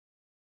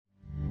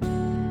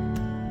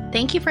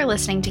Thank you for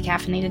listening to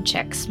Caffeinated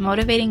Chicks,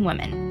 Motivating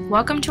Women.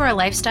 Welcome to our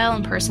lifestyle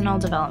and personal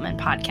development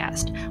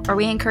podcast, where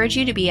we encourage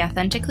you to be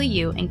authentically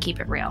you and keep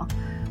it real.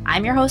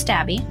 I'm your host,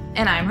 Abby.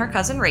 And I'm her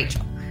cousin,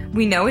 Rachel.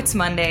 We know it's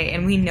Monday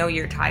and we know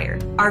you're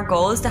tired. Our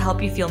goal is to help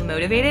you feel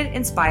motivated,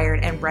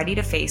 inspired, and ready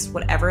to face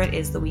whatever it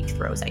is the week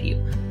throws at you.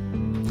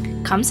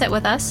 Come sit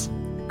with us,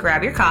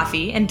 grab your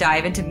coffee, and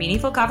dive into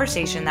meaningful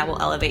conversation that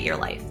will elevate your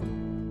life.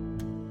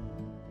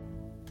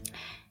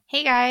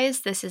 Hey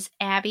guys, this is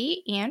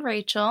Abby and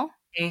Rachel.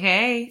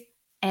 Hey.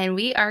 And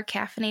we are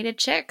Caffeinated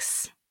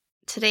Chicks.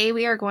 Today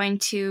we are going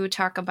to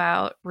talk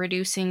about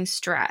reducing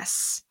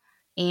stress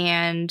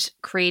and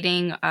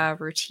creating a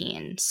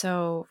routine.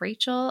 So,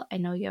 Rachel, I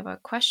know you have a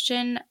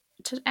question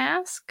to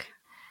ask.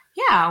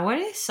 Yeah, what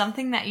is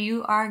something that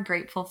you are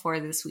grateful for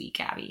this week,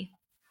 Abby?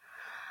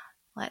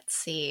 Let's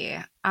see.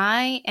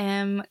 I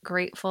am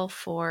grateful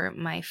for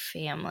my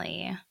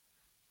family.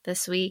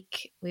 This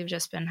week, we've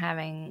just been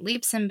having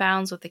leaps and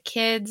bounds with the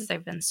kids.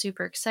 They've been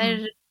super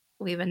excited.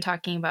 We've been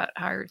talking about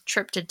our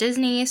trip to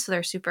Disney, so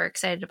they're super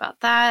excited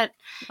about that.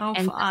 Oh,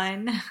 and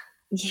fun.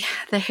 Yeah,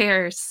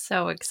 they're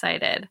so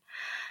excited.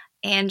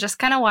 And just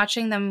kind of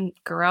watching them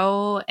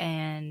grow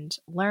and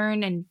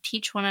learn and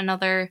teach one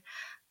another.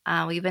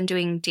 We've been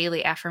doing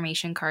daily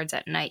affirmation cards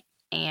at night,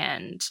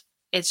 and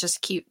it's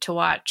just cute to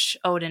watch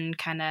Odin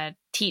kind of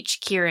teach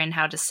Kieran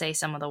how to say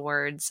some of the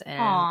words. And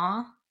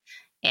Aww.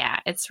 Yeah,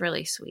 it's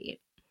really sweet.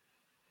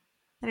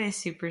 That is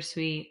super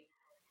sweet.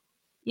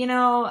 You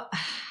know,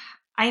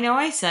 I know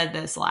I said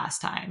this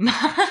last time,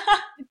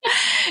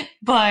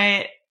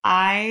 but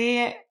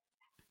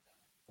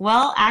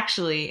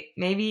actually,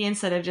 maybe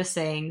instead of just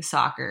saying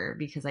soccer,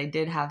 because I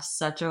did have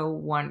such a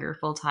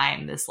wonderful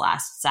time this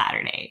last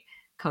Saturday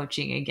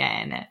coaching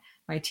again.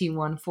 My team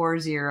won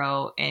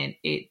 4-0 and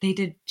they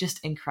did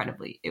just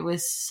incredibly. It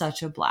was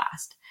such a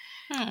blast.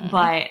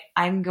 But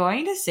I'm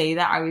going to say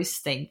that I was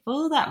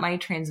thankful that my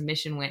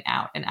transmission went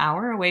out an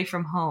hour away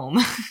from home.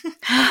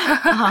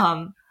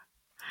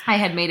 I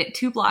had made it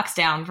 2 blocks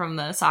down from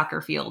the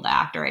soccer field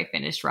after I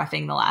finished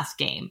roughing the last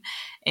game,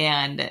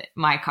 and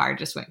my car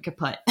just went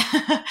kaput.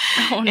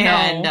 Oh, no.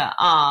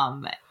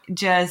 And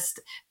just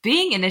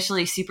being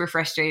initially super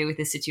frustrated with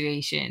the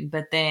situation,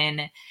 but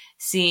then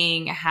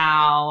seeing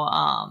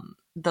how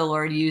the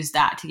Lord used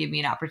that to give me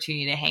an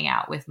opportunity to hang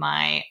out with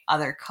my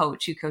other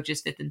coach who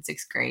coaches 5th and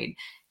 6th grade,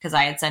 because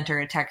I had sent her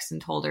a text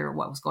and told her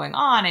what was going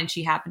on, and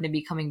she happened to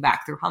be coming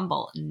back through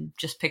Humboldt and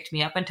just picked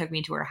me up and took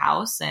me to her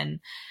house, and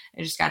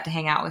I just got to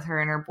hang out with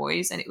her and her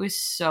boys, and it was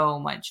so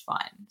much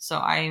fun. So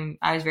I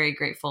was very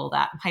grateful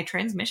that my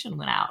transmission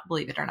went out,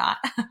 believe it or not.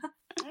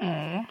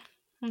 Oh,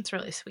 that's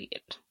really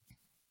sweet.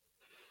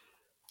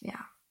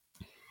 Yeah.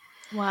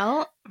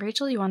 Well,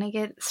 Rachel, you want to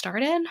get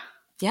started?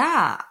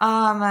 Yeah.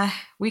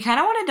 We kind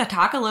of wanted to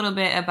talk a little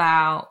bit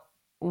about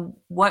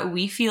what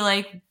we feel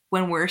like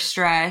when we're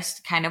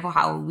stressed, kind of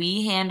how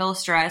we handle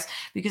stress,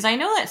 because I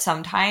know that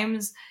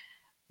sometimes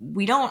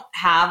we don't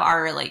have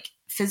our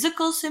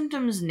physical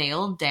symptoms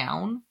nailed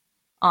down.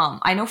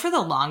 I know for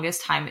the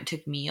longest time it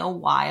took me a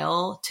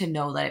while to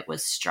know that it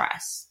was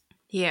stress.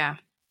 Yeah.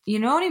 You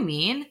know what I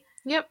mean?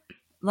 Yep.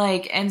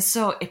 And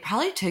so it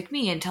probably took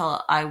me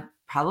until I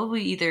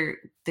probably either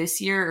this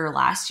year or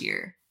last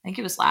year. I think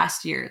it was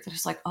last year that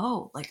it's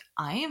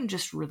I am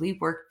just really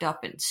worked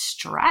up and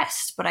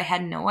stressed, but I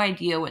had no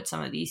idea what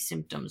some of these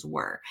symptoms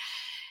were.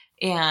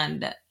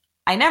 And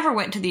I never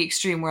went to the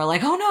extreme where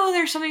oh no,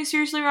 there's something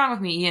seriously wrong with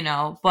me,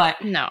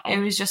 but no, it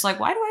was just why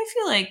do I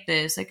feel like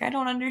this? I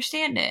don't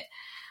understand it.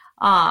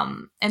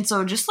 And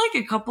so just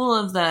a couple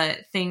of the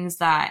things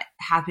that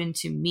happened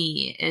to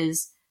me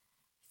is,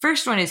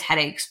 first one is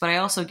headaches, but I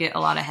also get a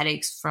lot of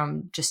headaches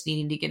from just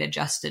needing to get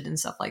adjusted and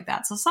stuff like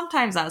that. So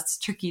sometimes that's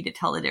tricky to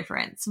tell the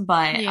difference,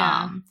 but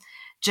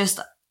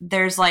just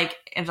there's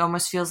it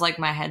almost feels like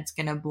my head's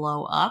going to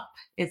blow up.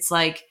 It's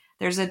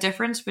there's a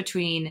difference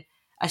between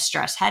a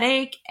stress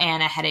headache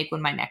and a headache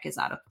when my neck is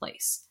out of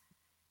place,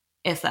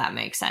 if that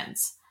makes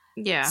sense.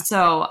 Yeah.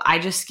 So I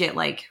just get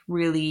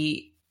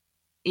really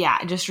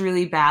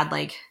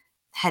bad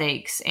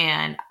headaches,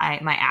 and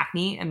my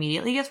acne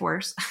immediately gets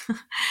worse.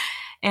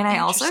 And I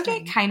also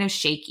get kind of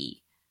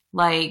shaky,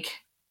 and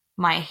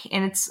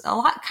it's a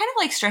lot kind of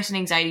like stress and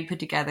anxiety put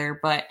together.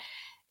 But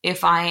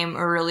if I'm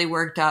really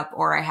worked up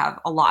or I have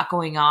a lot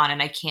going on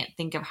and I can't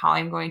think of how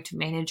I'm going to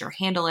manage or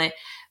handle it,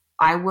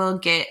 I will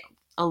get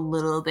a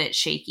little bit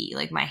shaky,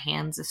 my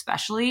hands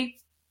especially.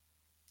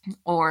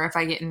 Or if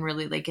I get in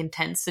really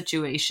intense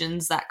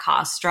situations that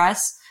cause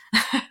stress,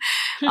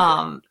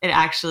 it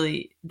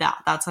actually,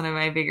 that's one of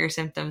my bigger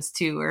symptoms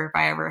too. Or if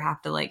I ever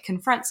have to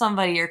confront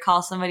somebody or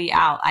call somebody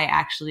out, I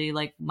actually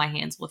my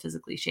hands will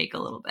physically shake a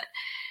little bit.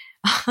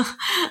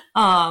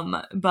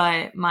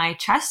 But my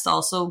chest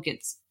also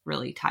gets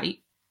really tight.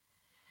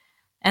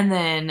 And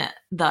then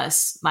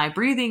thus my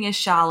breathing is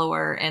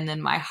shallower, and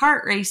then my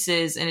heart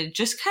races, and it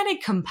just kind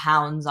of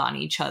compounds on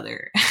each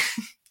other,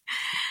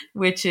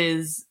 which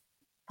is,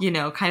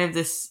 kind of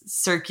this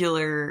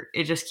circular,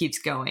 it just keeps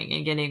going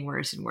and getting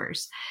worse and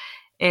worse.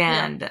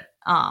 And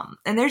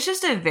And there's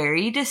just a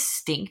very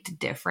distinct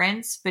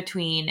difference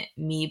between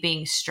me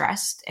being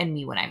stressed and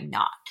me when I'm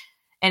not.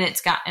 And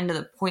it's gotten to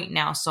the point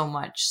now so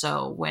much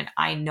so when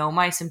I know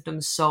my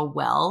symptoms so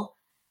well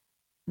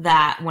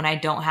that when I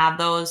don't have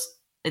those,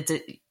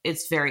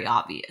 it's very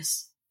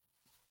obvious.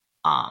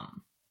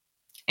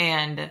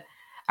 And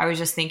I was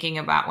just thinking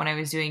about when I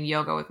was doing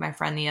yoga with my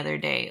friend the other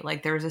day,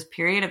 like there was this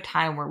period of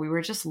time where we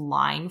were just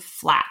lying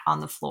flat on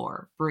the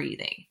floor,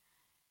 breathing.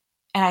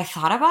 And I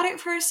thought about it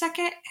for a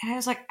second and I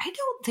was like, I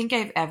don't think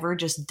I've ever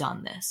just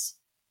done this.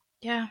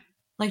 Yeah.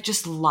 Like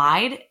just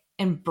lied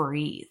and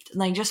breathed,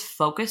 like just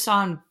focused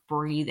on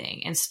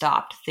breathing and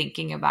stopped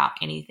thinking about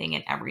anything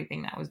and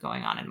everything that was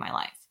going on in my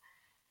life.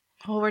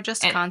 Well, we're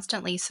just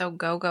constantly so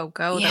go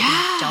that we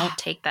don't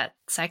take that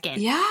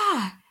second.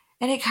 Yeah.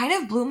 And it kind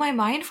of blew my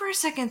mind for a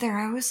second there.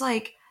 I was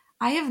like,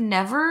 I have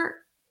never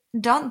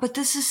done, but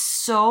this is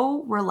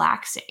so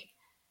relaxing.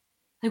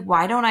 Like,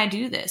 why don't I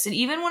do this? And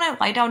even when I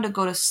lie down to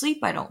go to sleep,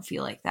 I don't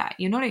feel like that.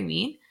 You know what I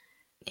mean?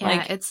 Yeah,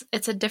 like,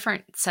 it's a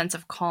different sense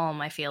of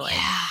calm, I feel like.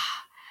 Yeah.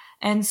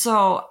 And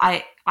so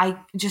I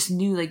just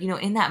knew, like, you know,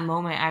 in that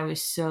moment, I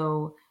was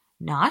so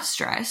not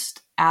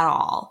stressed at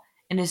all.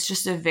 And it's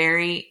just a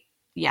very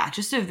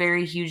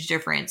huge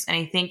difference. And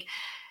I think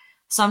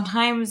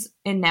sometimes,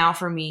 and now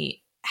for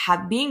me,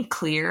 being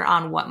clear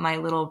on what my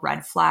little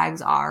red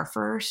flags are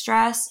for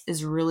stress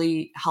is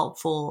really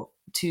helpful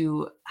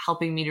to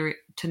helping me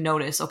to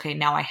notice, okay,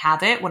 now I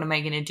have it. What am I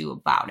going to do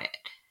about it?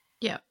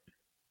 Yeah.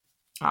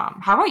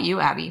 How about you,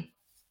 Abby?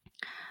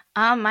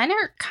 Mine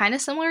are kind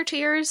of similar to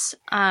yours.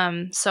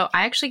 So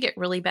I actually get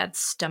really bad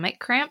stomach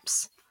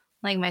cramps.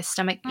 Like my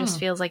stomach just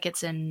feels like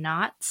it's in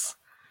knots.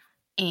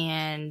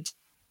 And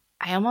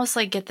I almost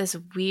like get this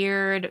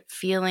weird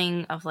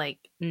feeling of like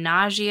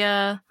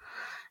nausea.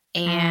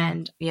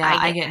 And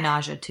I get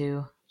nausea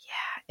too.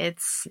 Yeah,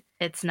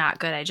 it's not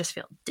good. I just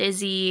feel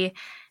dizzy.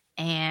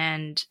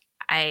 And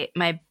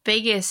my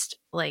biggest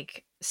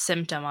like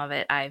symptom of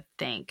it, I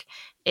think,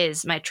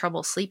 is my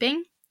trouble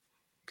sleeping.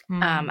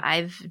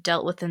 I've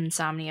dealt with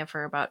insomnia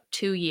for about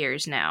 2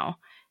 years now,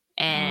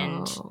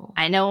 and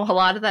I know a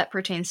lot of that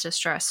pertains to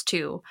stress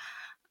too.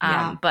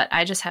 But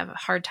I just have a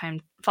hard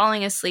time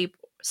falling asleep,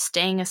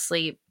 staying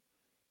asleep,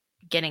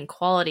 getting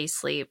quality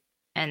sleep,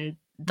 and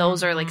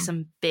those are like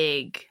some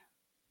big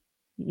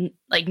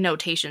like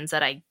notations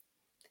that I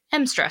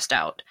am stressed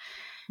out.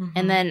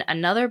 And then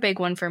another big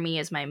one for me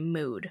is my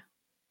mood.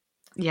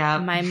 Yeah.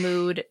 My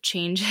mood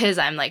changes.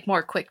 I'm like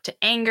more quick to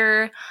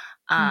anger.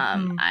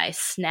 I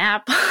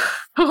snap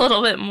a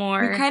little bit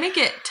more. You kind of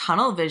get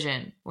tunnel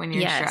vision when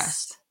you're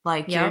stressed.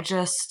 Like you're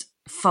just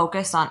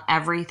focused on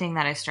everything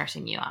that is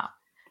stressing you out.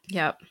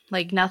 Yep.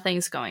 Like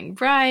nothing's going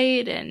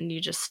right and you're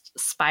just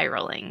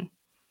spiraling.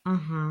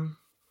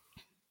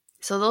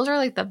 So those are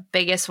like the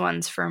biggest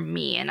ones for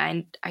me. And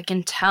I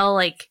can tell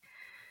like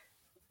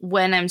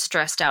when I'm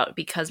stressed out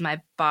because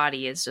my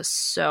body is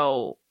just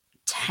so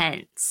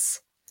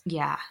tense.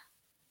 Yeah.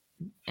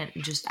 And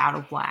just out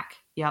of whack.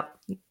 Yep.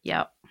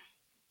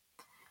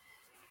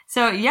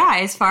 So yeah,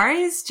 as far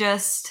as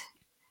just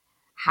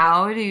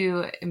how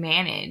to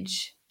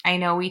manage, I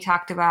know we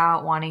talked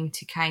about wanting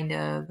to kind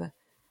of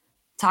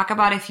talk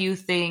about a few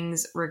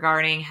things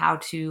regarding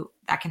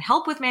that can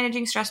help with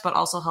managing stress, but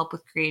also help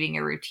with creating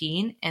a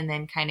routine, and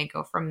then kind of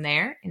go from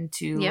there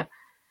into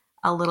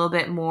a little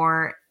bit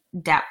more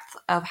depth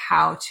of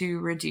how to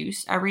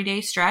reduce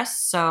everyday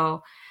stress.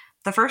 So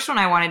the first one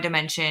I wanted to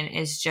mention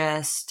is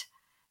just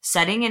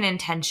setting an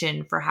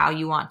intention for how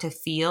you want to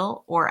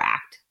feel or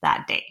act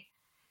that day.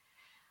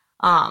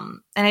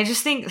 And I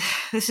just think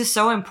this is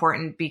so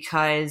important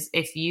because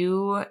if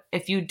you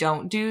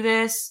don't do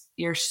this,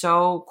 you're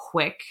so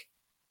quick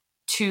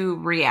to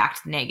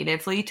react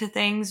negatively to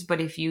things. But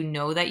if you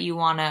know that you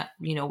want to,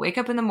 wake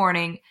up in the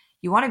morning,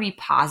 you want to be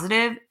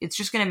positive, it's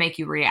just going to make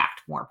you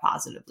react more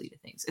positively to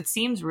things. It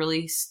seems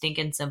really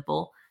stinking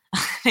simple.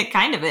 It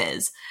kind of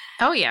is.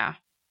 Oh, yeah.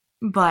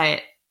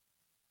 But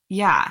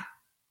yeah.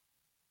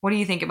 What do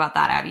you think about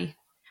that, Abby?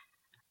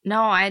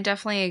 No, I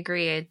definitely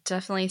agree. It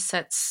definitely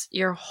sets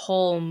your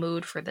whole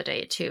mood for the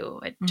day,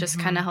 too. It just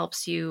kind of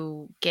helps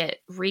you get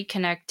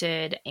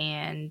reconnected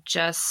and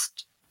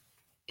just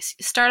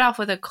start off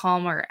with a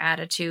calmer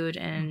attitude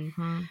and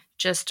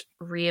just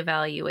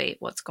reevaluate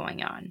what's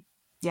going on.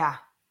 Yeah.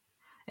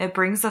 It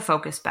brings the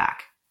focus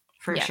back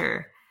for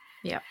sure.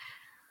 Yeah.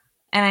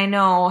 And I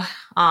know,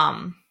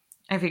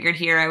 I figured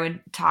here I would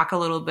talk a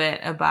little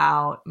bit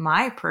about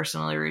my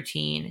personal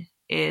routine.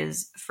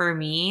 Is for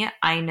me,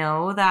 I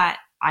know that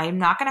I'm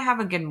not going to have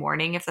a good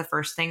morning if the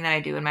first thing that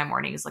I do in my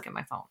morning is look at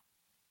my phone.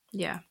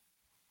 Yeah.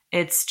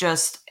 It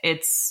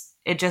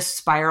just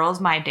spirals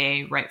my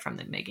day right from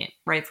the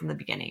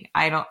beginning.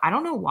 I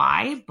don't know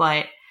why,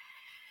 but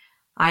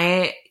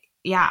I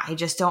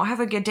just don't have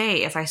a good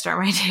day if I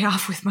start my day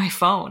off with my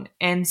phone.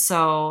 And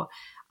so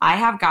I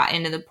have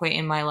gotten to the point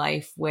in my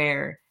life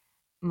where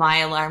my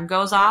alarm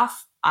goes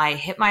off, I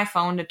hit my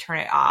phone to turn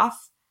it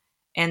off,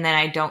 and then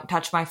I don't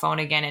touch my phone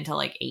again until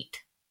like 8.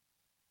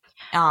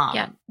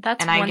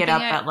 That's and I get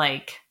up at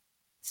like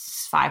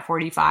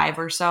 5:45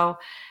 or so.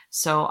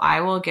 So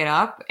I will get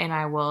up and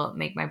I will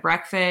make my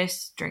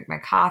breakfast, drink my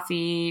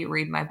coffee,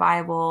 read my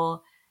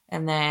Bible,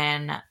 and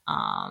then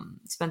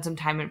spend some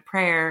time in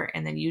prayer.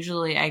 And then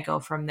usually I go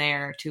from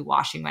there to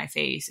washing my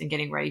face and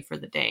getting ready for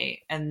the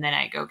day. And then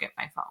I go get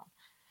my phone.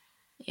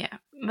 Yeah.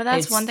 But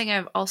that's one thing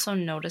I've also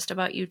noticed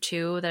about you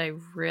too that I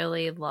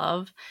really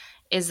love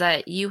is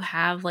that you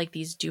have like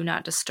these do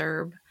not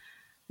disturb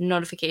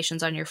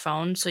notifications on your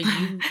phone. So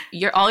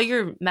all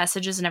your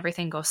messages and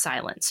everything go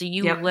silent. So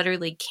you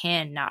literally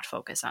cannot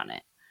focus on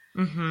it.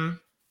 Mm-hmm.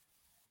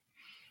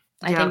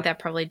 I think that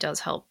probably does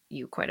help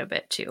you quite a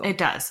bit too. It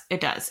does. It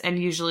does. And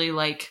usually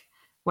like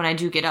when I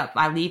do get up,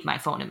 I leave my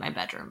phone in my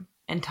bedroom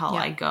until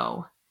I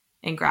go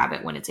and grab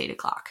it when it's 8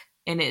 o'clock.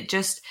 And it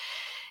just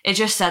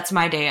sets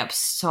my day up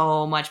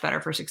so much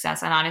better for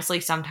success. And honestly,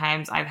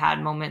 sometimes I've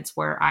had moments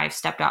where I've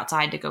stepped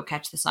outside to go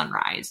catch the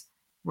sunrise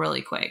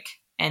really quick.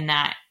 And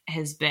that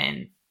has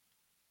been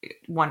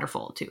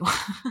wonderful too.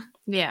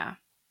 Yeah.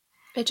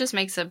 It just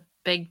makes a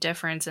big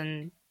difference.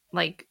 And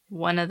like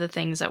one of the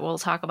things that we'll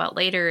talk about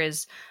later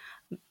is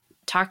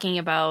talking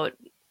about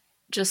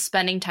just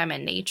spending time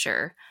in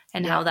nature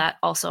and how that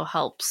also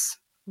helps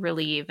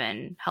relieve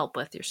and help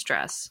with your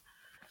stress.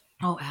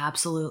 Oh,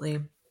 absolutely.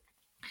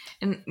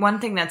 And one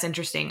thing that's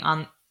interesting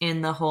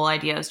in the whole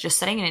idea is just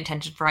setting an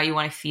intention for how you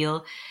want to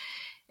feel.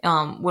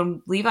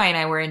 When Levi and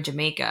I were in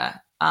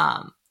Jamaica,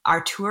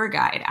 our tour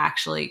guide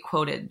actually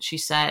quoted, she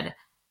said,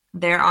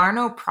 "There are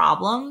no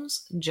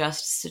problems,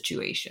 just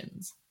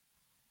situations."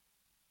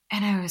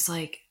 And I was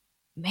like,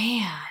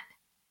 man,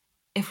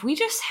 if we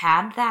just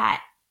had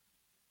that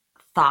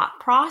thought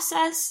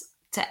process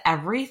to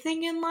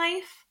everything in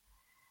life,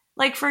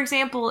 like for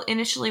example,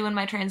 initially when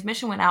my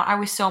transmission went out, I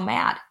was so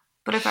mad.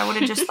 But if I would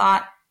have just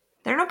thought,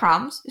 there are no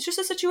problems, it's just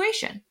a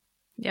situation.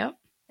 Yep.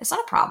 It's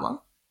not a problem.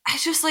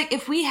 It's just like,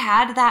 if we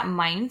had that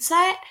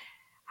mindset,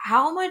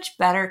 how much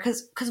better,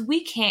 because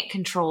we can't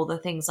control the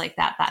things like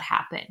that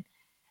happen.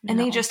 And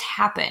they just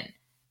happen.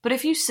 But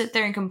if you sit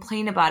there and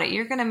complain about it,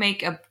 you're going to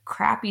make a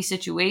crappy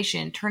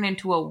situation turn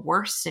into a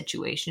worse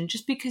situation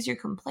just because you're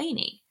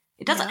complaining.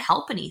 It doesn't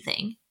help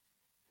anything.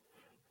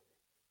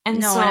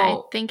 And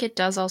I think it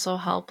does also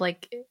help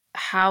like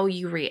how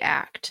you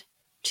react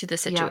to the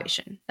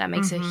situation. That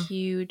makes a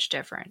huge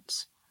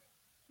difference.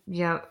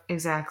 Yeah,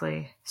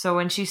 exactly. So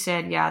when she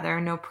said, there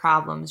are no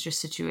problems, just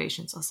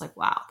situations, I was like,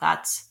 wow,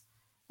 that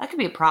could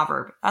be a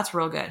proverb. That's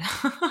real good.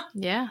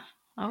 Yeah.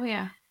 Oh,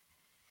 yeah.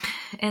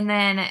 And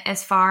then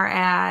as far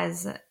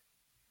as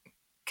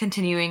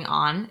continuing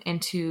on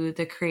into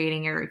the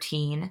creating a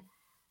routine,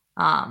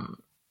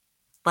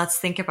 let's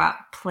think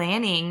about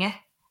planning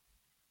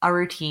a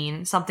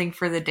routine, something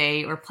for the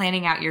day or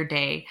planning out your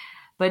day,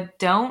 but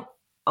don't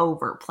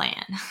over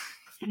plan.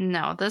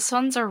 No, this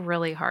one's a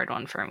really hard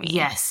one for me.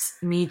 Yes,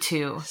 me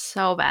too.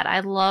 So bad.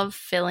 I love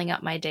filling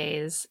up my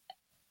days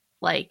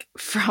like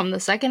from the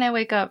second I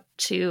wake up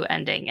to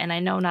ending. And I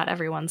know not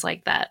everyone's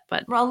like that,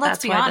 but let's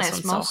be honest,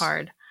 this one's so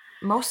hard.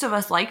 Most of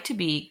us like to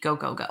be go,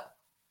 go, go.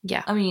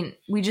 Yeah. I mean,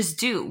 we just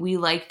do. We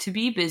like to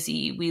be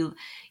busy.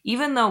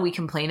 Even though we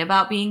complain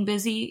about being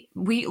busy,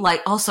 we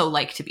also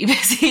like to be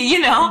busy, you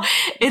know?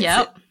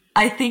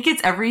 I think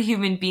it's every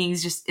human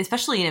being's just,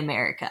 especially in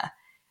America,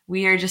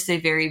 we are just a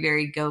very,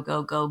 very go,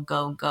 go, go,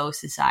 go, go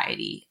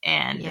society.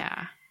 And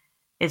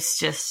it's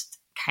just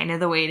kind of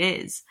the way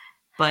it is.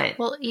 But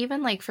well,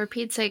 even like for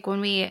Pete's sake,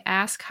 when we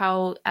ask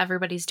how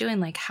everybody's doing,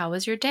 like, how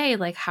was your day?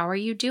 Like, how are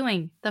you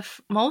doing? The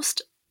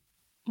most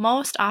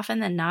often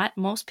than not,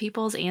 most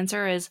people's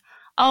answer is,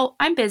 "Oh,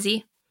 I'm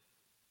busy."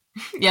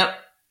 Yep.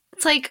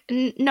 It's like,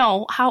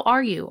 no, how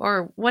are you?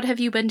 Or what have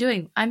you been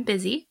doing? I'm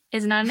busy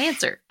is not an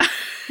answer.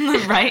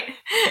 Right.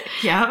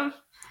 Yeah.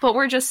 But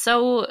we're just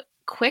so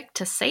quick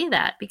to say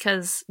that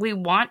because we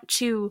want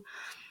to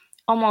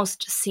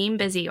almost seem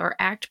busy or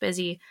act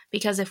busy,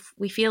 because if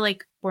we feel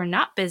like we're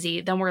not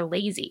busy, then we're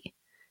lazy.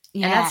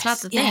 Yes, and that's not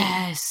the thing.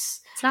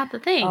 Yes. It's not the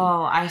thing.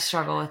 Oh, I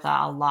struggle with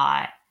that a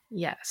lot.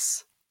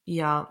 Yes.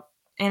 Yeah.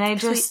 And I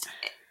just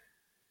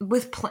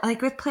with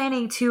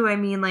planning too, I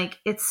mean, like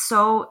it's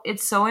so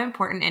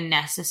important and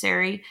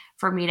necessary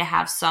for me to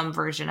have some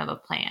version of a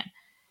plan.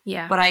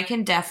 Yeah. But I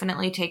can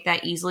definitely take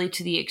that easily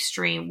to the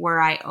extreme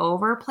where I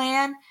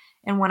overplan.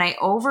 And when I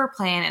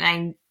overplan and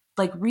I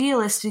like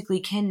realistically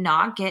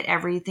cannot get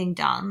everything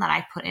done that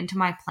I put into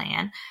my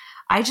plan,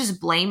 I just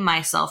blame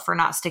myself for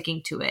not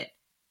sticking to it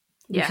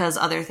because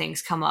other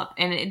things come up.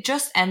 And it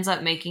just ends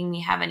up making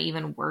me have an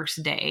even worse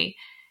day.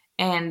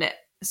 And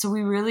so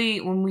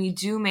when we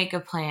do make a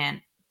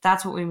plan,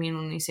 that's what we mean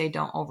when we say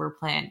don't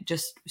overplan.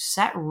 Just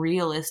set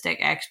realistic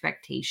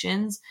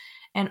expectations.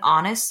 And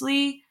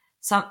honestly,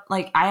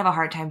 I have a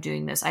hard time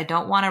doing this. I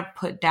don't want to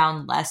put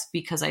down less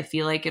because I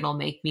feel like it'll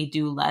make me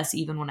do less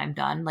even when I'm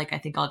done. Like I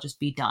think I'll just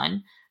be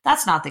done.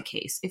 That's not the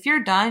case. If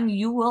you're done,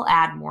 you will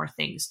add more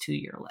things to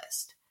your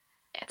list.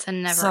 It's a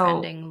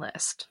never-ending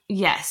list.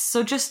 Yes.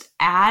 So just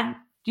add.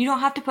 You don't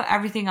have to put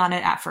everything on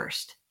it at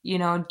first. You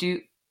know,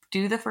 do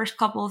the first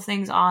couple of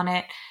things on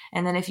it.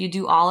 And then if you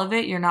do all of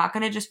it, you're not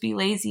going to just be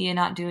lazy and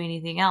not do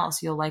anything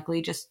else. You'll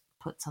likely just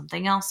put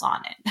something else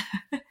on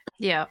it.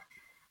 Yeah.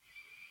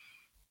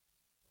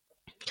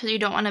 Because you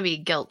don't want to be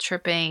guilt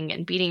tripping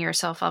and beating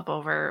yourself up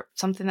over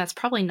something that's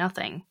probably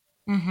nothing.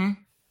 Mm-hmm.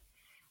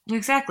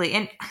 Exactly.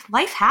 And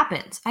life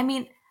happens. I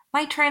mean,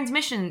 my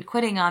transmission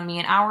quitting on me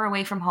an hour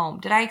away from home.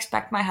 Did I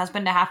expect my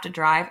husband to have to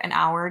drive an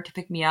hour to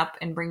pick me up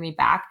and bring me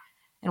back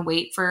and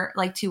wait for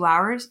like 2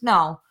 hours?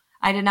 No,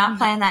 I did not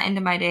plan that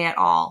into my day at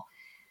all.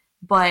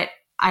 But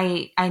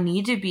I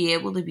need to be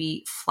able to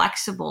be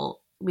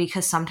flexible,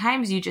 because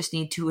sometimes you just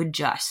need to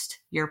adjust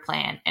your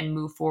plan and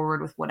move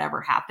forward with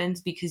whatever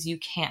happens, because you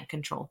can't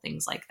control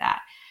things like that.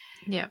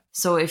 Yeah.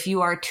 So if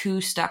you are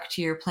too stuck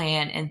to your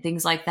plan and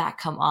things like that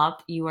come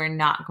up, you are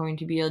not going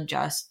to be able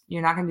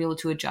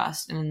to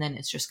adjust, and then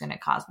it's just going to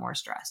cause more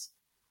stress.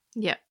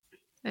 Yeah.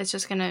 It's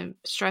just going to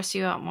stress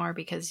you out more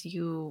because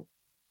you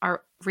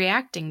are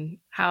reacting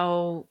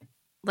how,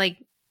 like,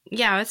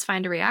 yeah, it's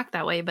fine to react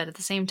that way, but at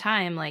the same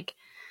time, like,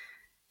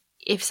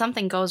 if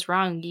something goes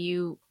wrong,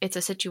 it's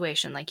a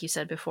situation, like you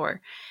said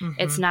before. Mm-hmm.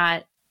 It's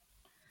not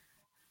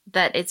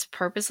that it's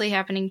purposely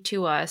happening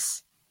to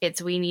us.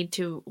 It's we need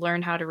to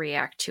learn how to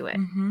react to it.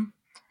 Mm-hmm.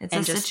 It's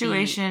a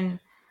situation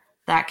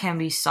that can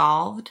be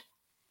solved,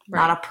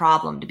 right. Not a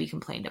problem to be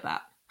complained about.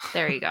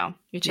 There you go.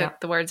 You took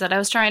the words that I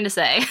was trying to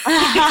say because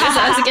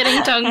I was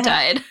getting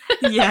tongue-tied.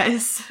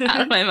 Yes. Out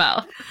of my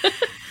mouth.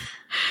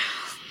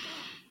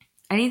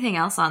 Anything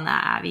else on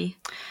that, Abby?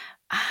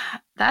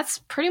 That's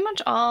pretty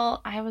much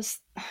all I was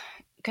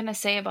going to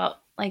say about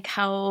like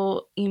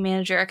how you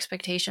manage your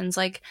expectations.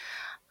 Like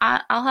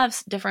I'll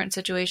have different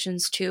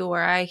situations too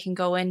where I can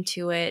go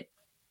into it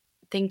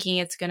thinking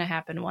it's going to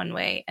happen one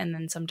way. And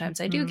then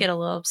sometimes I do get a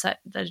little upset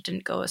that it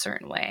didn't go a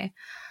certain way.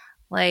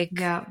 Like,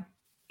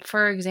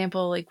 for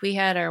example, like we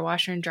had our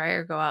washer and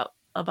dryer go out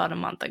about a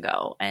month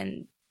ago,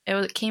 and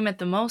it came at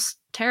the most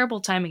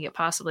terrible timing it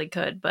possibly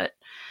could. But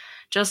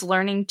just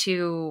learning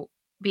to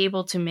be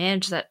able to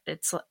manage that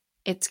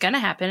it's going to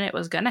happen. It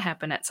was going to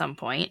happen at some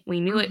point. We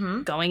knew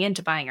it going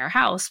into buying our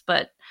house,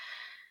 but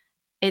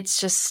it's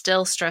just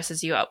still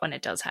stresses you out when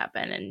it does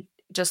happen. And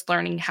just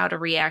learning how to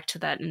react to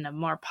that in a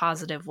more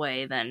positive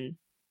way than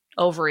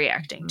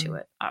overreacting to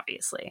it,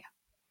 obviously.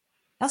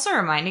 Also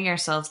reminding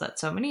ourselves that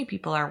so many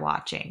people are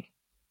watching.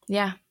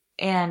 Yeah.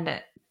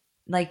 And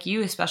like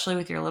you, especially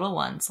with your little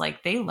ones,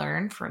 like they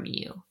learn from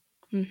you.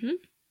 Mm-hmm.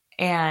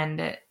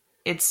 And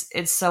it's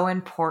so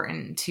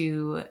important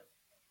to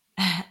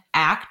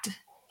act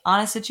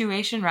on a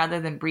situation rather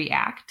than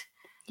react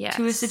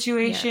to a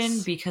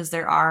situation, because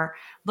there are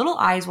little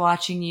eyes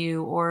watching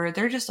you, or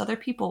there are just other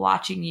people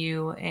watching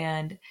you,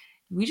 and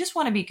we just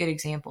want to be good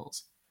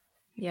examples.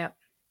 Yep.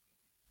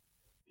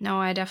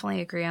 No, I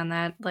definitely agree on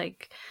that.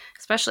 Like,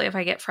 especially if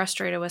I get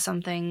frustrated with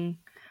something,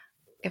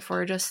 if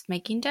we're just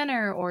making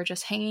dinner or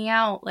just hanging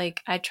out,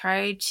 like I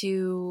try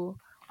to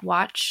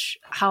watch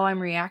how I'm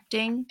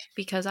reacting,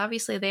 because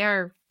obviously they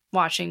are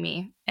watching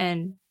me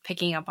and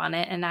picking up on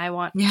it. And I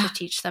want to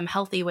teach them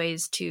healthy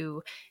ways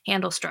to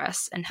handle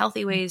stress and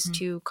healthy ways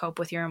to cope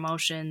with your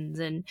emotions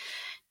and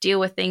deal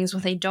with things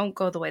when they don't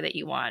go the way that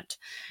you want.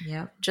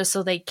 Yeah. Just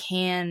so they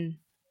can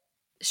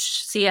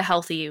see a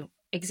healthy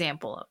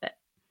example of it.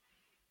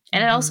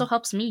 And it also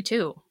helps me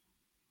too.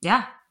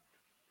 Yeah.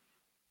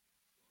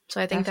 So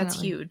I think that's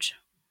huge.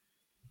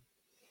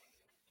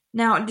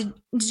 Now, did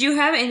you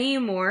have any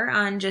more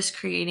on just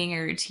creating a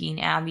routine,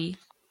 Abby?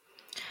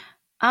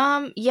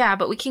 Yeah,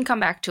 but we can come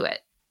back to it.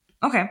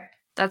 Okay.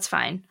 That's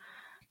fine.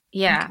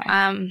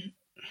 Yeah. Okay.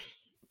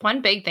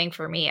 One big thing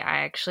for me,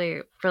 I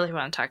actually really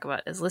want to talk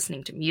about is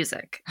listening to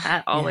music.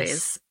 That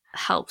always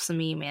helps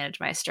me manage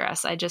my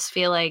stress. I just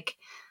feel like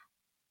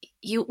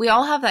we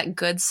all have that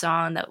good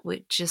song that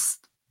we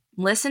just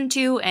listen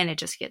to, and it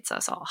just gets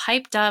us all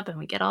hyped up and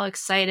we get all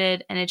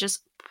excited, and it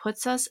just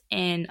puts us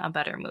in a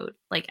better mood.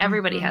 Like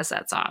everybody has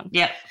that song.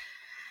 Yep.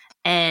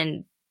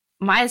 And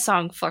my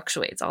song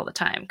fluctuates all the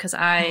time because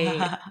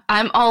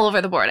I'm all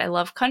over the board. I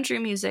love country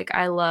music.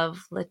 I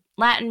love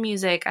Latin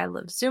music. I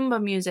love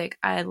Zumba music.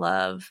 I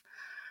love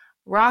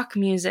rock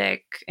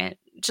music, and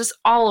just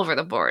all over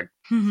the board.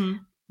 Mm-hmm.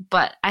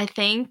 But I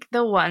think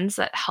the ones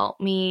that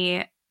help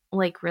me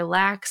like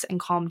relax and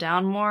calm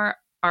down more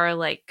are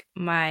like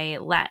my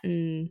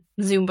Latin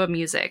Zumba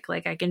music.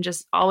 Like I can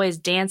just always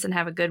dance and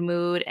have a good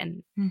mood,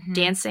 and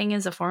dancing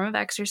is a form of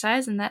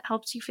exercise, and that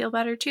helps you feel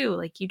better too.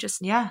 Like you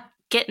just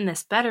get in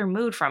this better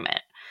mood from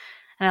it.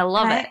 And I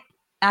love it.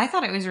 I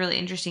thought it was really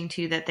interesting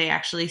too that they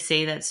actually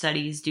say that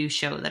studies do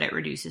show that it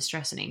reduces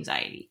stress and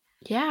anxiety.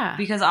 Yeah.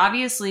 Because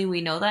obviously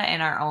we know that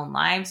in our own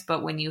lives,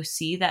 but when you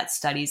see that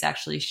studies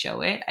actually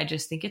show it, I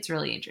just think it's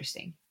really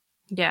interesting.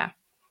 Yeah.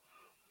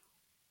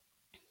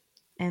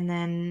 And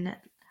then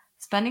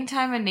spending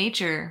time in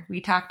nature. We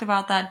talked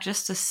about that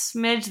just a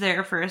smidge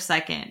there for a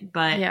second,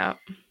 but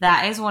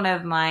that is one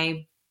of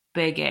my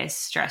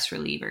biggest stress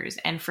relievers.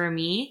 And for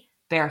me,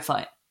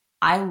 barefoot.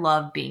 I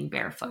love being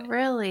barefoot.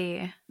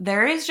 Really?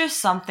 There is just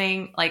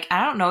something, like,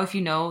 I don't know if you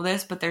know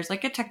this, but there's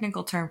like a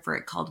technical term for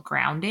it called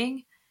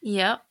grounding.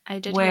 Yep, I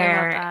did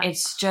hear about that.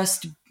 It's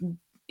just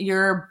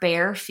your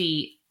bare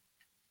feet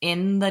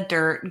in the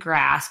dirt,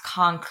 grass,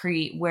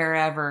 concrete,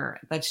 wherever,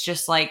 that's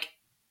just like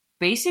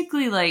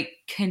basically like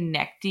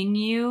connecting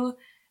you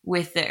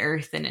with the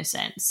earth in a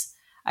sense.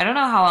 I don't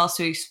know how else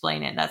to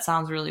explain it. That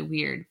sounds really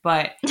weird,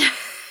 but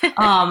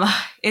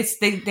it's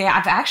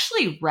I've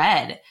actually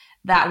read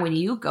that when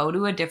you go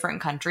to a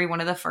different country,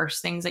 one of the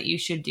first things that you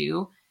should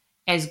do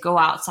is go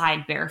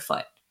outside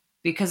barefoot,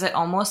 because it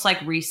almost like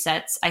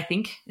resets, I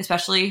think,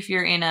 especially if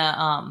you're in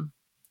a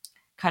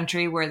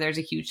country where there's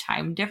a huge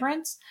time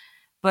difference,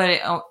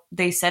 but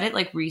they said it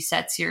like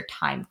resets your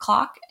time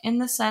clock in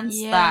the sense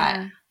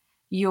that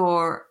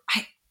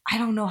I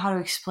don't know how to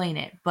explain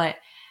it, but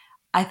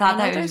I thought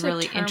that was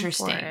really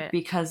interesting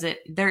because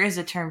there is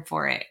a term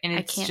for it, and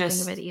it's I can't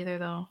think of it either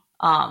though.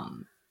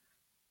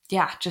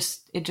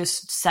 It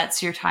just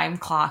sets your time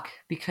clock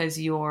because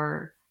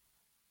you're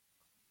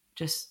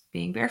just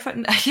being barefoot.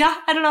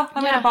 I don't know.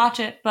 I'm gonna botch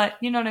it, but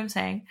you know what I'm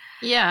saying.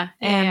 Yeah.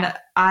 And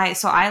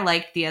I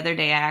liked the other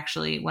day,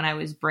 actually, when I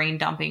was brain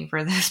dumping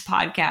for this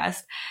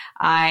podcast,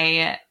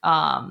 I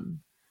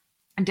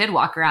did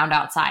walk around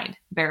outside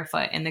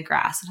barefoot in the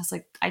grass, and I was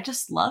like, I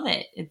just love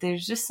it.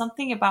 There's just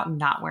something about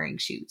not wearing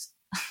shoes.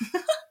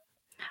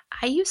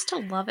 I used to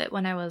love it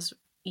when I was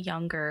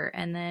younger,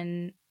 and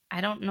then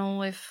I don't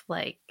know if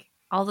like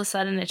all of a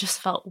sudden it just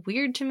felt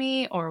weird to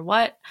me or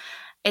what.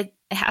 It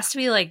has to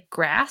be like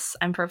grass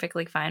I'm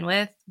perfectly fine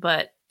with,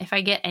 but if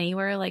I get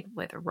anywhere like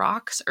with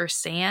rocks or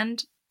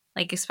sand,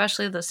 like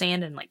especially the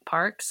sand in like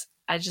parks,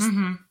 I just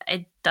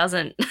it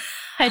doesn't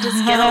I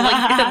just get all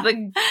like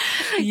the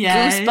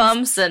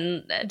goosebumps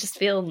and I just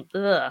feel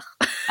ugh.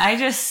 I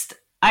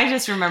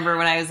just remember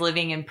when I was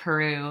living in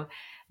Peru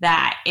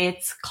that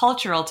it's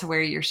cultural to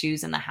wear your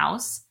shoes in the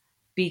house,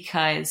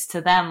 because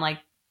to them, like,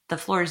 the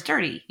floor is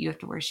dirty, you have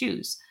to wear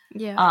shoes.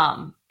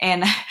 Yeah.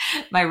 And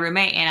my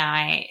roommate and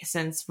I,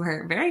 since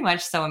we're very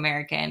much so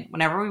American,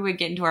 whenever we would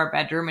get into our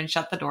bedroom and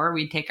shut the door,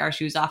 we'd take our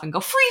shoes off and go,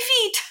 free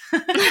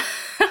feet.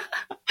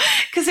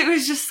 Because it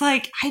was just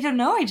like, I don't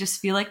know, I just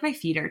feel like my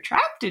feet are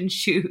trapped in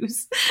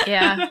shoes.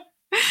 Yeah.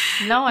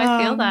 No,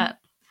 I feel that.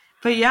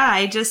 But yeah,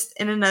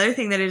 and another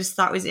thing that I just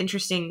thought was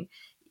interesting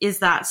is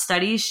that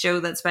studies show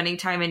that spending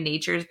time in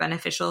nature is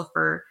beneficial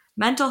for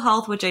mental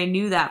health, which I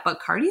knew that, but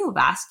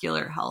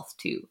cardiovascular health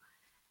too.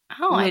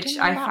 Oh, which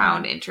I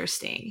found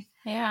interesting.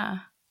 Yeah.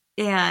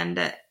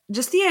 And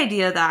just the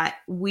idea that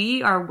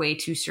we are way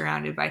too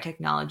surrounded by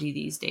technology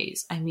these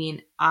days. I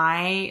mean,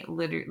 my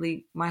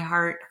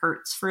heart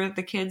hurts for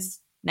the kids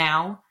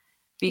now,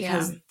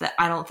 because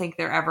I don't think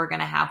they're ever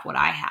going to have what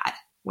I had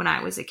when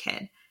I was a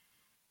kid.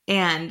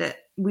 And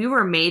we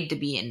were made to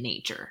be in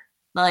nature.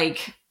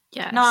 Like,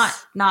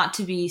 not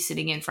to be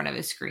sitting in front of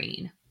a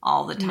screen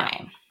all the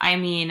time. No. I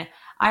mean,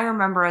 I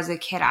remember as a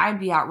kid, I'd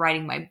be out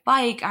riding my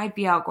bike, I'd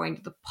be out going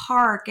to the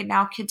park, and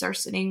now kids are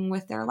sitting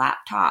with their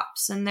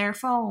laptops and their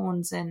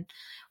phones and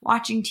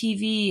watching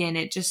TV, and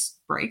it just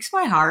breaks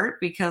my heart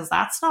because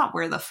that's not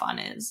where the fun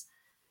is.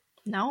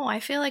 No, I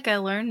feel like I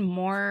learned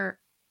more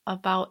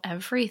about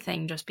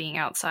everything just being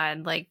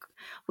outside. Like,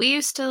 we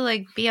used to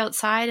like be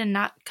outside and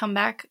not come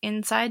back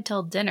inside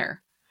till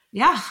dinner.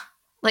 Yeah.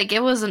 Like,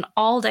 it was an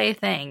all-day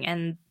thing,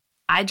 and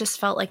I just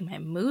felt like my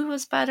mood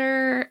was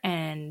better.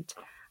 And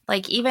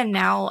like, even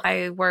now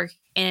I work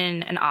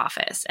in an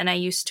office, and I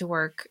used to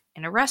work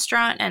in a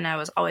restaurant, and I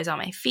was always on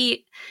my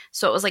feet.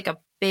 So it was like a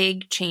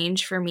big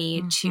change for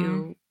me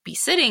to be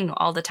sitting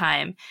all the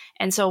time.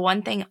 And so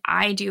one thing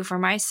I do for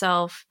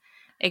myself,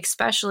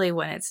 especially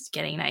when it's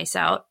getting nice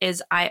out,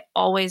 is I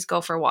always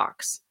go for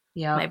walks.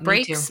 Yeah, my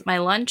breaks, my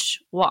lunch,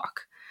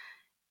 walk.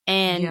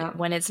 And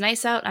when it's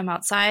nice out, I'm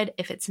outside.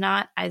 If it's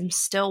not, I'm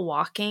still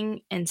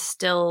walking and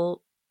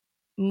still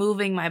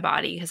moving my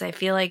body, because I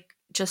feel like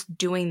just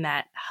doing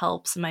that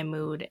helps my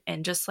mood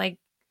and just like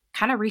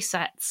kind of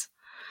resets,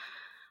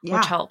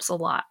 which helps a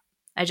lot.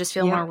 I just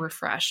feel more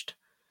refreshed.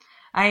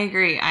 I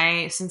agree.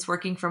 Since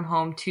working from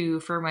home too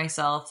for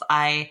myself,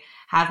 I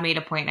have made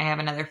a point. I have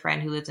another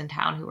friend who lives in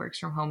town who works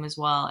from home as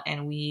well,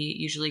 and we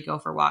usually go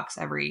for walks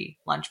every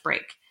lunch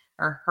break,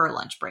 or her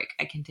lunch break.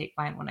 I can take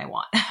mine when I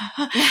want.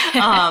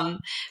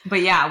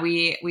 But yeah,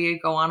 we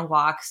go on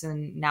walks,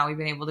 and now we've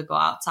been able to go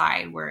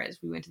outside, whereas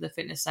we went to the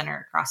fitness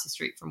center across the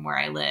street from where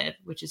I live,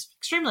 which is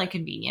extremely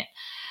convenient.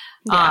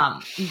 Yeah.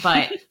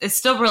 But it's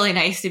still really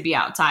nice to be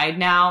outside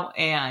now,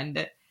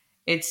 and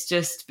it's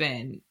just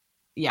been,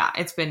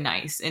 it's been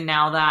nice. And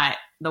now that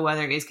the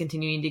weather is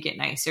continuing to get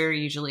nicer,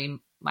 usually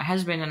my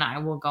husband and I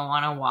will go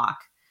on a walk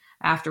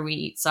after we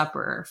eat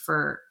supper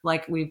for,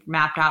 like, we've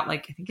mapped out,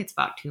 like, I think it's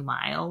about 2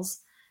 miles,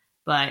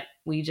 but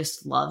we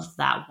just love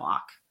that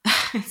walk.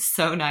 It's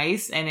so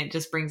nice. And it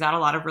just brings out a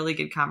lot of really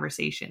good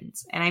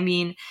conversations. And I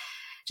mean,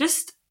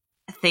 just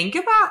think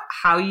about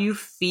how you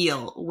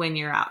feel when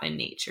you're out in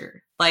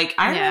nature. Like,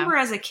 I remember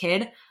as a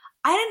kid,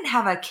 I didn't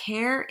have a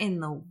care in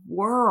the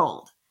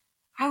world.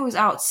 I was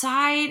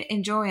outside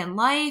enjoying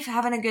life,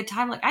 having a good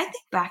time. Like, I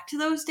think back to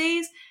those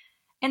days,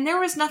 and there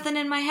was nothing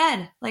in my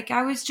head. Like,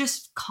 I was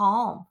just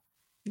calm.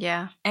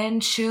 Yeah.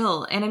 And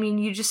chill. And I mean,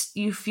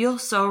 you feel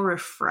so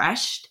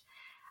refreshed.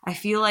 I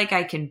feel like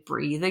I can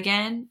breathe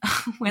again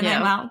when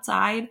I'm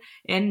outside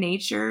in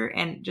nature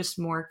and just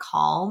more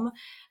calm.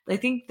 I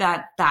think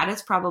that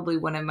is probably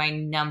one of my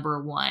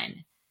number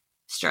one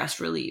stress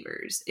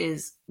relievers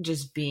is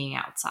just being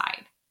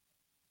outside.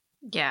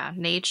 Yeah,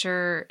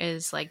 nature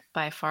is like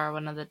by far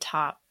one of the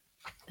top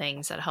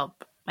things that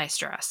help my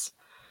stress.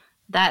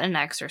 That and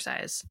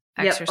exercise.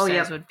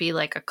 Exercise would be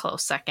like a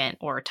close second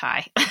or a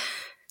tie.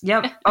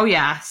 Yep. Oh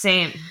yeah,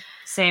 same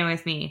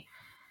with me.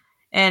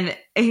 And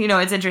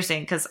it's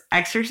interesting because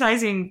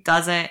exercising,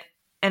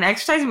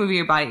 moving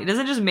your body, it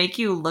doesn't just make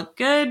you look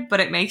good, but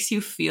it makes you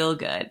feel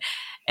good.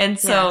 And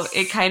so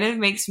it kind of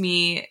makes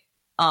me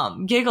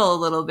giggle a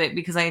little bit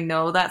because I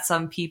know that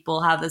some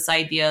people have this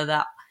idea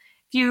that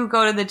if you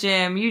go to the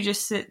gym, you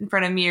just sit in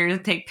front of mirrors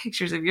and take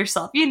pictures of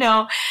yourself,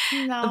 No.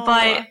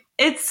 But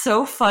it's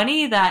so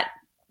funny that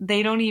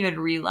they don't even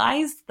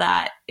realize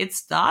that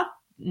it's not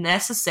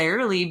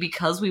necessarily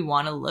because we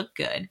want to look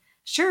good.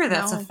 Sure,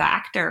 that's a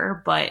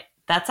factor, but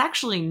that's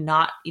actually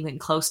not even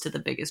close to the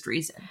biggest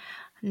reason.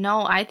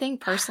 No, I think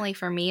personally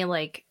for me,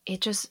 like,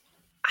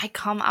 I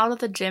come out of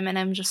the gym and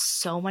I'm just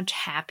so much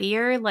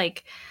happier.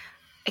 Like,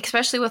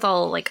 especially with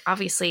all, like,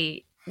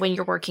 obviously when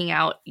you're working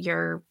out,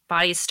 your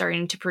body's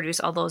starting to produce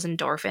all those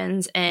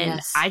endorphins. And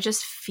I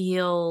just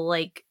feel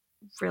like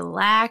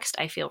relaxed.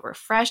 I feel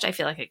refreshed. I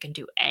feel like I can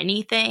do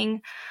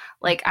anything.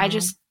 Like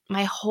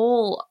my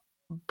whole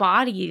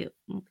body,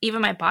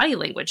 even my body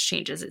language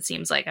changes. It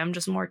seems like I'm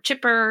just more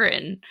chipper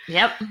and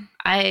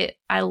I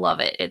love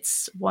it.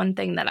 It's one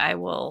thing that I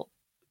will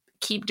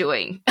keep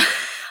doing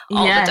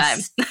all the time.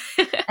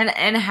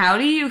 and how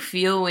do you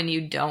feel when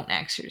you don't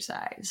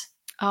exercise?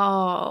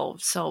 Oh,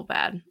 so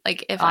bad.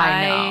 Like if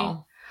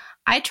I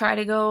try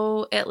to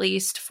go at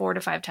least 4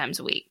 to 5 times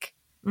a week.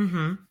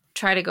 Mm-hmm.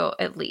 Try to go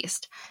at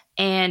least.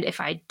 And if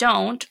I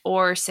don't,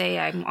 or say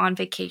I'm on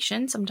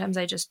vacation, sometimes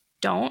I just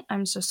don't.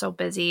 I'm just so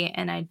busy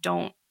and I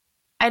don't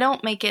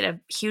make it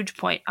a huge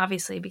point,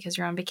 obviously, because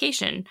you're on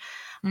vacation.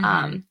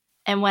 Mm-hmm.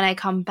 And when I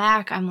come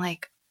back, I'm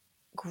like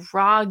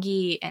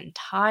groggy and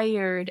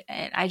tired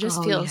and I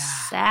just feel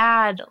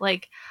sad.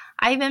 Like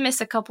I even miss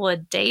a couple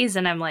of days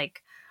and I'm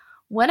like,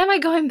 when am I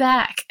going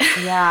back?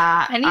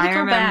 Yeah. I need to go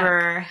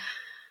remember back.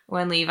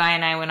 When Levi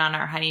and I went on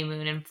our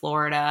honeymoon in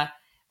Florida,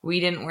 we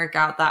didn't work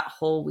out that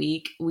whole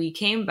week. We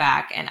came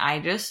back and I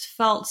just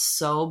felt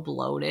so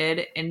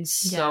bloated and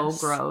so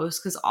gross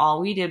because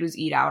all we did was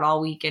eat out all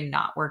week and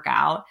not work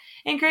out.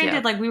 And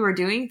granted, like we were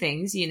doing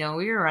things, we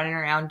were running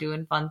around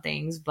doing fun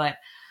things. But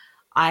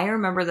I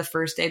remember the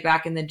first day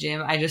back in the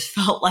gym, I just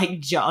felt like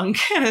junk.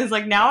 And I was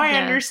like, now I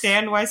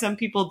understand why some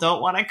people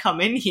don't want to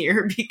come in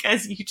here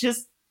because you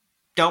just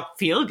don't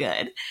feel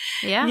good.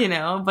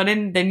 Yeah. But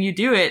then you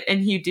do it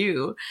and you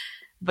do.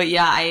 But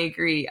yeah, I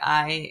agree.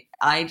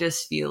 I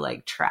just feel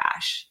like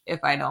trash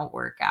if I don't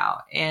work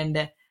out.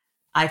 And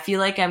I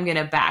feel like I'm going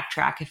to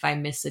backtrack if I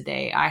miss a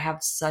day. I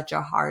have such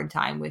a hard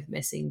time with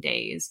missing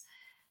days.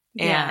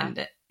 Yeah.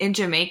 And in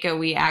Jamaica,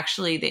 we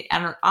actually,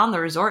 on the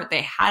resort,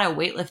 they had a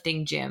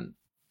weightlifting gym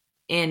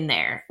in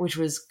there, which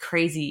was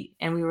crazy.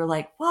 And we were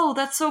like, whoa,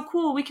 that's so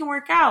cool. We can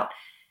work out.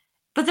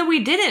 But then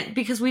we didn't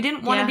because we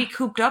didn't want to be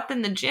cooped up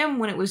in the gym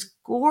when it was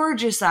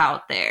gorgeous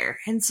out there.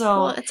 And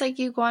so... Well, it's like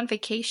you go on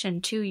vacation,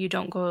 too. You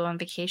don't go on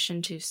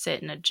vacation to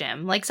sit in a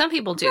gym. Like, some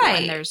people do,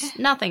 and there's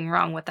nothing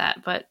wrong with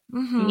that. But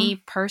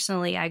me,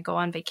 personally, I go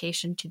on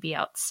vacation to be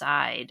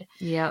outside.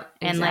 Yep,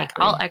 and, like,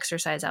 I'll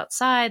exercise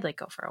outside, like,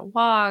 go for a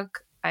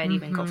walk. I'd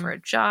even go for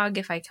a jog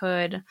if I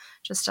could.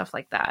 Just stuff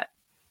like that.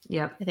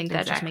 Yep, I think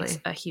that just makes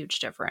a huge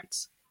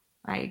difference.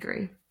 I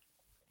agree.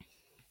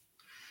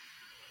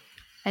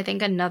 I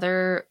think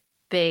another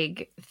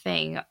big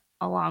thing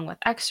along with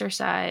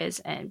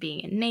exercise and being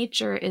in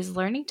nature is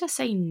learning to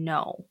say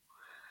no.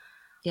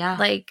 Yeah.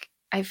 Like,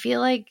 I feel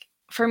like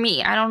for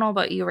me, I don't know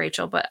about you,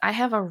 Rachel, but I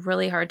have a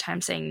really hard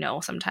time saying no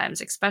sometimes,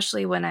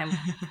 especially when I'm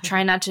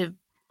trying not to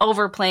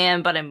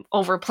overplan, but I'm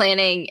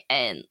overplanning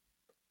and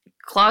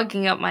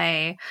clogging up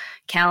my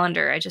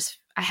calendar.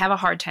 I have a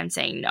hard time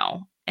saying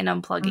no and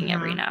unplugging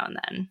every now and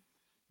then.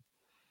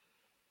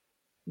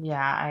 Yeah,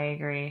 I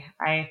agree.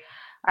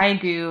 I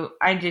do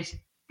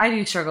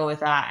struggle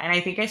with that. And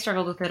I think I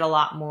struggled with it a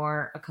lot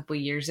more a couple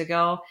years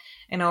ago.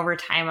 And over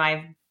time,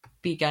 I've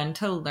begun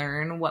to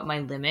learn what my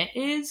limit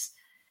is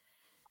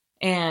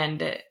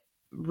and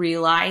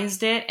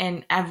realized it.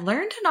 And I've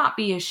learned to not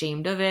be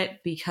ashamed of it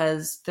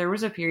because there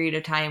was a period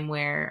of time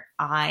where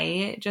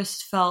I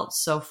just felt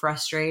so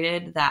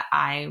frustrated that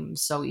I'm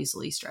so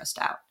easily stressed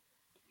out.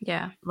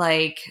 Yeah.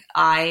 Like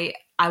I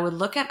would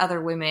look at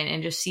other women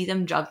and just see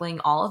them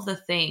juggling all of the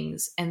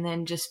things and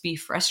then just be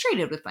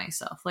frustrated with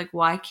myself. Like,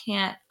 why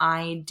can't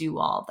I do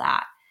all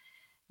that?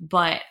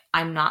 But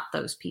I'm not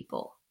those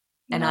people.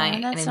 And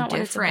I'm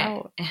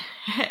different.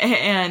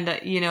 And,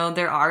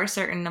 there are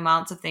certain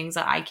amounts of things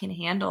that I can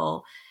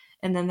handle.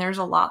 And then there's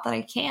a lot that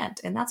I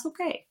can't. And that's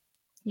okay.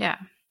 Yeah.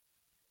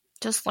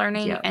 Just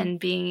learning and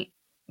being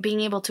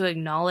able to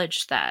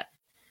acknowledge that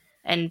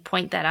and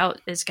point that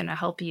out is going to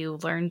help you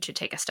learn to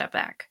take a step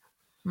back.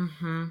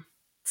 Mm-hmm.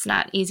 it's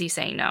not easy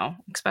saying no,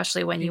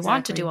 especially when you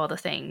want to do all the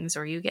things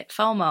or you get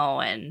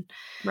FOMO, and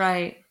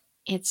right.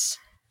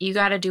 You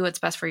got to do what's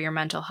best for your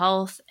mental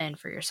health and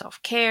for your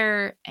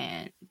self-care,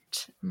 and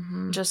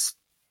just,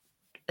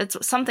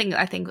 it's something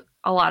I think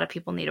a lot of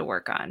people need to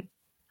work on.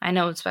 I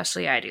know,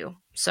 especially I do.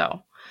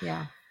 So,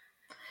 yeah.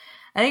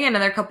 I think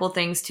another couple of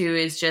things too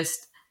is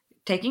just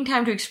taking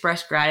time to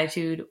express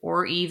gratitude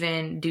or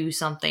even do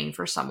something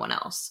for someone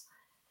else.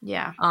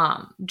 Yeah.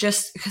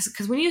 Just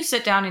because when you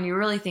sit down and you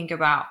really think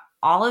about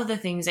all of the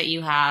things that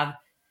you have,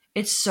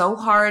 it's so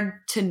hard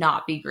to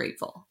not be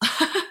grateful.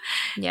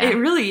 Yeah. It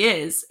really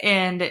is.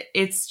 And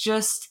it's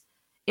just,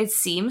 it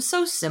seems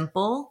so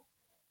simple,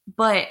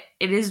 but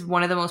it is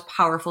one of the most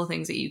powerful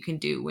things that you can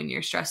do when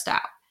you're stressed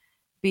out,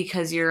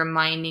 because you're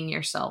reminding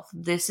yourself,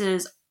 this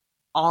is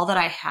all that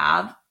I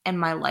have. And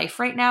my life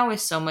right now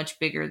is so much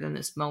bigger than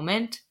this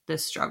moment,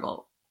 this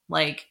struggle.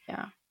 Like,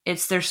 yeah.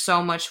 There's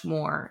so much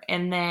more.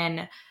 And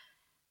then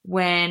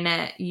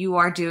when you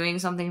are doing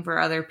something for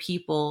other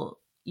people,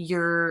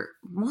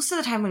 most of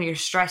the time when you're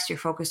stressed, you're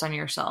focused on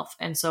yourself.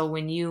 And so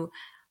when you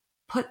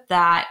put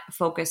that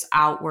focus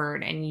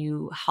outward and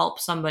you help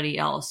somebody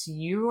else,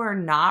 you are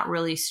not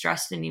really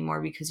stressed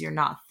anymore because you're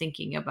not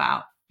thinking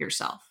about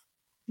yourself.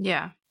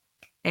 Yeah.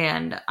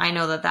 And I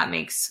know that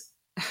makes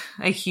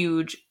a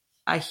huge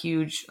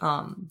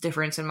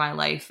difference in my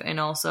life.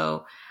 And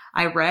also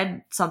I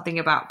read something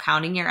about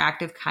counting your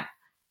acts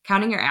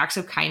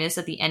of kindness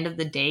at the end of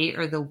the day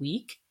or the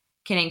week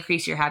can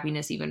increase your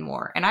happiness even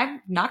more. And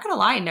I'm not going to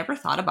lie, I never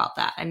thought about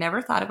that. I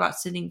never thought about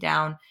sitting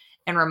down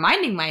and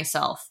reminding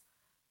myself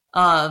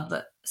of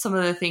some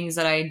of the things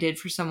that I did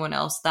for someone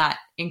else that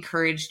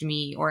encouraged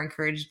me or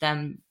encouraged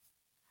them.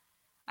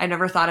 I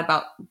never thought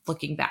about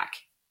looking back.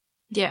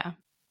 Yeah.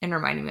 And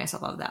reminding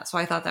myself of that. So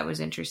I thought that was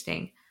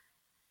interesting.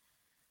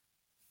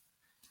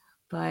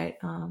 But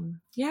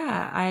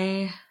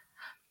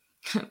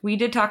we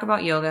did talk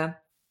about yoga.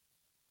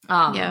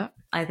 Yeah.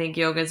 I think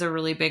yoga is a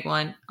really big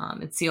one.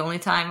 It's the only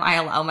time I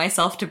allow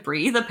myself to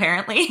breathe,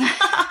 apparently.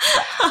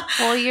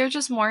 Well, you're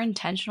just more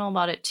intentional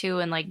about it too,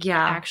 and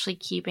actually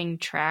keeping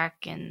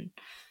track and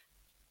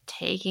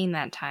taking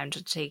that time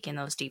to take in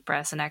those deep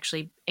breaths and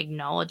actually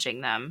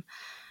acknowledging them.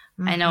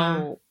 Mm-hmm. I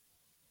know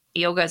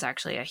yoga is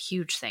actually a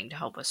huge thing to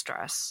help with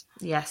stress.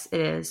 Yes, it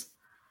is.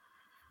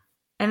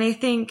 And I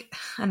think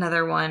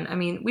another one, I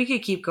mean, we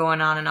could keep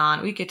going on and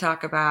on. We could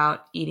talk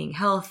about eating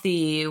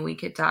healthy. We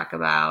could talk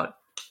about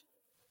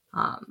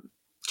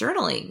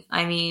journaling.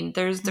 I mean,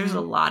 there's a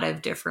lot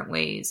of different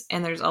ways.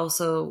 And there's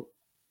also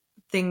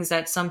things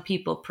that some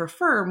people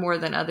prefer more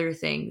than other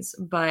things.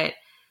 But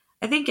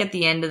I think at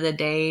the end of the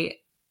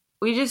day,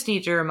 we just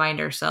need to remind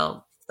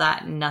ourselves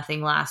that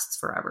nothing lasts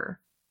forever.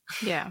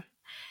 Yeah.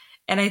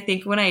 And I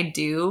think when I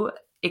do,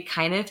 it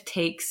kind of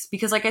takes,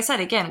 because like I said,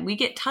 again, we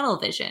get tunnel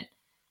vision.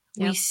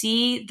 Yep. We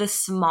see the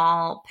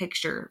small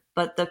picture,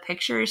 but the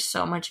picture is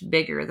so much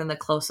bigger than the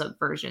close-up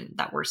version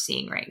that we're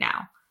seeing right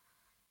now.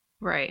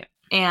 Right.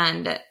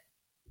 And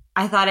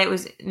I thought it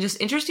was just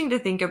interesting to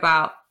think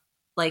about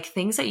like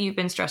things that you've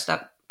been stressed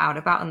out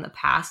about in the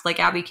past. Like,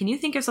 Abby, can you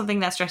think of something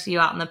that stressed you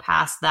out in the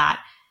past that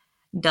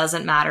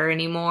doesn't matter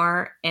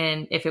anymore?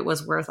 And if it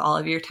was worth all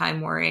of your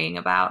time worrying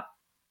about?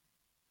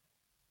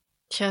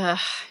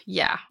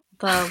 Yeah.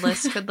 The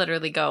list could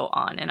literally go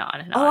on and on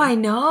and on. Oh, I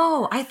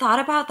know. I thought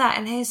about that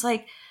and I was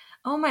like,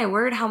 oh my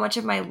word, how much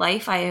of my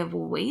life I have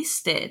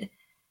wasted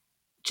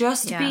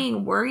just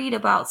being worried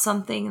about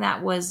something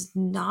that was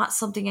not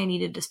something I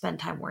needed to spend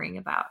time worrying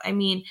about. I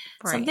mean,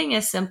 something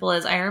as simple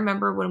as I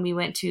remember when we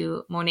went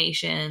to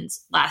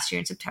Monations last year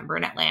in September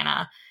in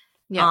Atlanta.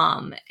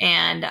 Yep.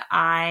 And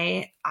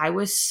I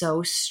was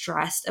so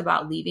stressed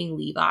about leaving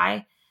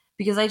Levi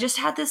because I just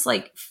had this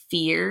like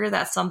fear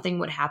that something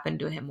would happen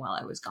to him while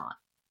I was gone.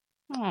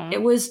 Aww.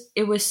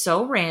 It was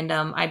so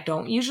random. I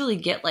don't usually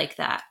get like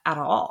that at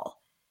all.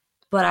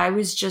 But I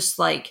was just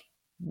like,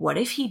 what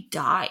if he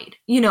died?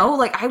 You know,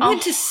 like I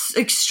went to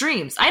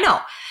extremes. I know.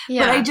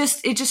 Yeah. But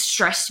it just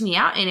stressed me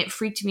out and it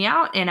freaked me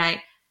out. And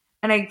I,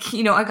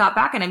 you know, I got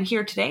back and I'm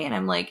here today and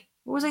I'm like,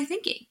 what was I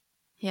thinking?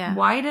 Yeah.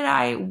 Why did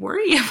I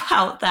worry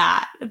about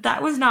that?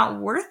 That was not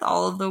worth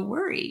all of the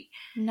worry.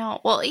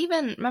 No. Well,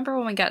 even remember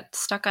when we got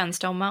stuck on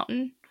Stone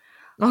Mountain?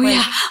 Oh, like,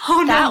 yeah. Oh,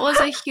 no. That was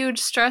a huge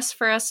stress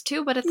for us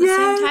too. But at the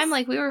same time,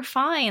 like we were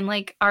fine.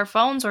 Like our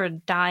phones were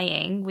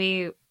dying.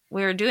 We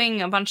were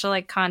doing a bunch of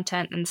like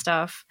content and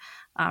stuff.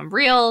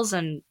 Reels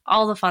and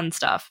all the fun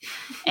stuff,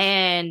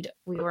 and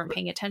we weren't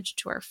paying attention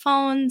to our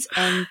phones,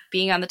 and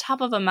being on the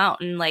top of a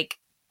mountain, like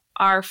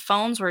our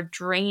phones were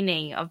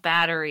draining of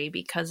battery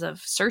because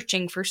of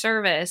searching for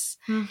service.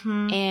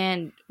 Mm-hmm.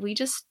 And we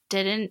just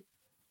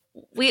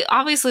we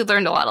obviously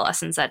learned a lot of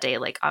lessons that day.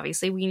 Like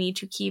obviously we need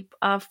to keep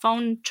a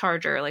phone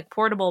charger, like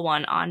portable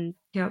one on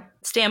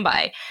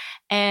standby,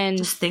 and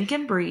just think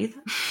and breathe.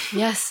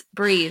 Yes,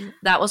 breathe.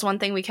 That was one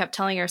thing we kept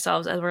telling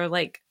ourselves as we're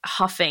like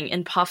huffing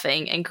and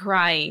puffing and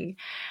crying,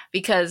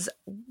 because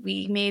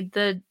we made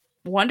the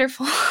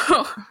wonderful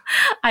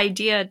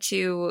idea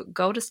to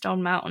go to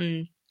Stone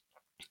Mountain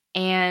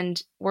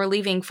and we're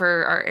leaving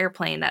for our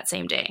airplane that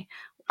same day.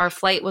 our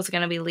flight was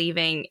going to be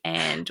leaving,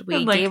 and we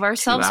like gave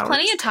ourselves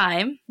plenty of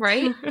time,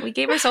 right? We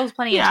gave ourselves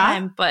plenty of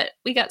time, but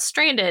we got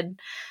stranded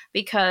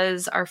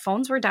because our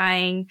phones were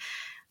dying.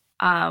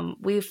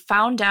 We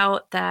found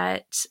out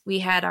that we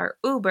had our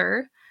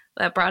Uber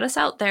that brought us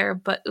out there,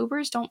 but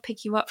Ubers don't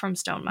pick you up from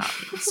Stone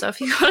Mountain. So if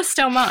you go to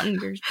Stone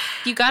Mountain,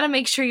 you got to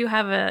make sure you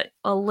have a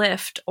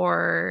Lyft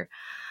or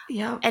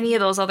any of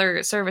those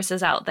other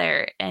services out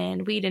there.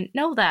 And we didn't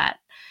know that.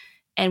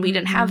 And we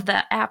didn't have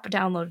the app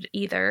downloaded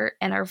either.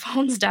 And our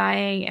phone's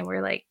dying and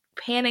we're like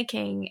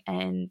panicking.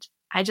 And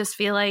I just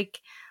feel like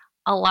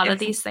a lot of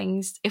these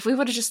things, if we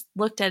would have just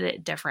looked at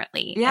it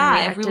differently.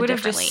 Yeah, if we would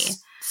have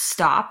just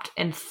stopped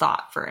and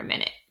thought for a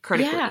minute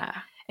critically. Yeah.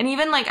 And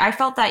even like I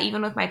felt that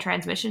even with my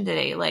transmission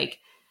today, like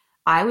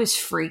I was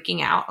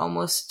freaking out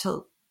almost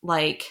to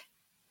like,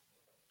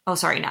 oh,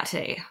 sorry, not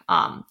today.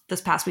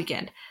 This past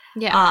weekend.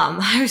 Yeah.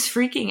 I was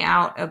freaking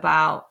out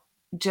about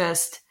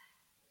just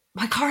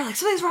my car, like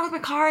something's wrong with my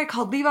car. I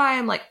called Levi.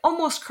 I'm like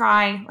almost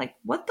crying. Like,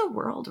 what the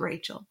world,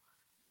 Rachel?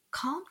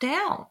 Calm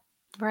down.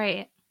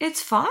 Right.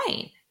 It's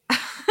fine.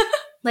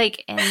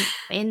 Like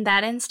in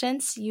that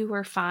instance, you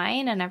were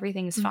fine and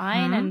everything's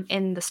fine. And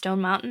in the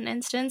Stone Mountain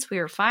instance, we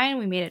were fine.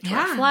 We made it to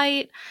our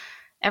flight.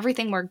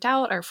 Everything worked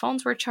out. Our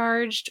phones were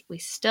charged. We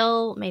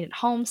still made it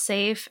home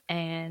safe.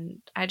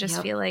 And I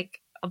just feel like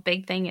a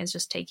big thing is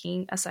just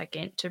taking a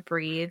second to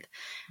breathe,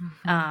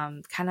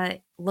 kind of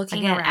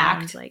looking around.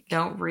 Act, like,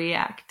 don't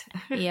react.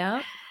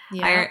 Yep.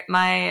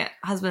 My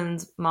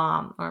husband's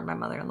mom, or my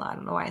mother-in-law, I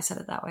don't know why I said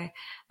it that way.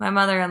 My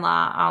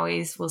mother-in-law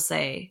always will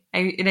say,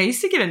 and I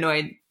used to get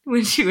annoyed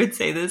when she would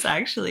say this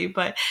actually,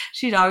 but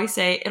she'd always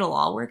say, it'll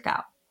all work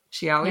out.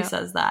 She always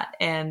says that.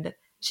 And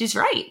she's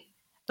right.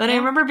 But I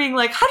remember being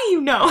like, how do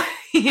you know?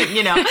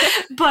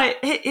 But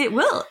it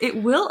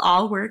will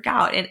all work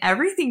out and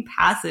everything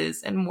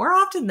passes. And more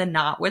often than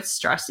not, what's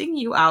stressing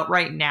you out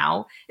right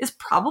now is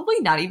probably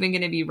not even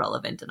going to be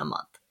relevant in a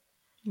month.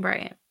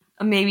 Right.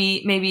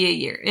 Maybe a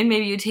year, and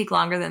maybe you take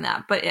longer than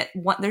that. But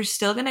there's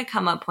still going to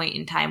come a point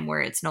in time where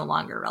it's no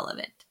longer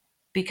relevant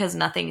because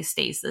nothing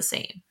stays the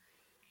same.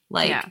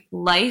 Like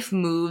life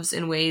moves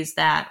in ways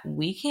that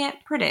we can't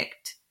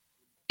predict.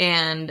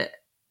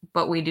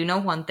 But we do know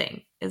one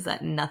thing is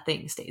that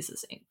nothing stays the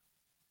same.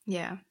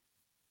 Yeah.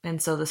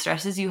 And so the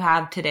stresses you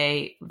have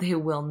today, they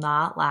will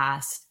not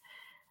last.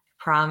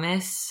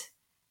 Promise.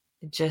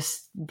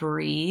 Just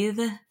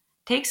breathe.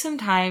 Take some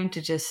time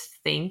to just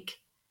think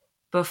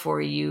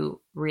before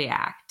you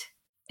react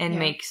and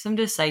make some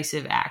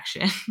decisive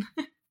action.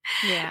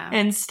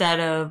 Instead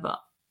of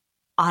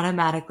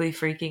automatically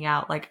freaking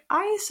out like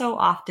I so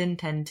often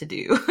tend to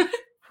do.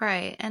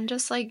 Right. And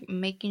just like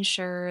making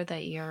sure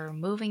that you're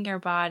moving your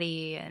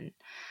body and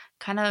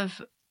kind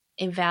of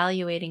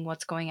evaluating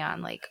what's going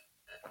on, like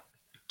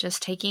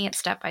just taking it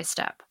step by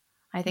step.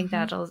 I think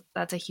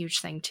that's a huge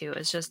thing too,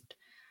 is just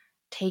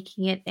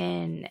taking it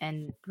in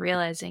and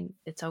realizing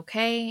it's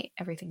okay,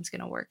 everything's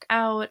going to work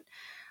out.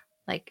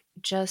 Like,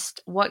 just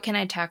what can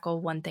I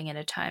tackle one thing at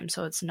a time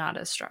so it's not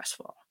as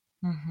stressful?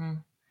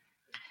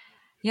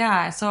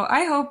 Yeah, so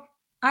I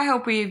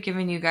hope we've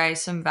given you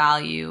guys some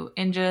value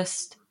in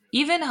just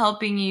even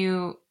helping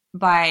you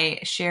by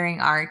sharing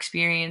our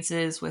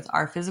experiences with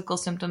our physical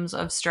symptoms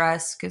of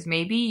stress, because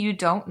maybe you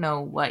don't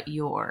know what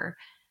your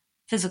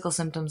physical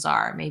symptoms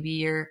are. Maybe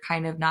you're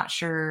kind of not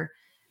sure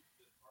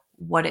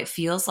what it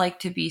feels like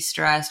to be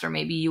stressed, or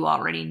maybe you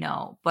already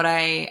know. But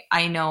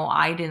I know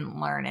I didn't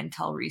learn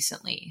until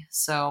recently.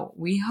 So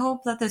we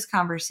hope that this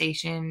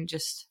conversation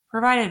just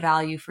provided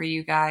value for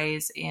you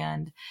guys,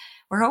 and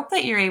we hope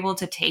that you're able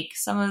to take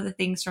some of the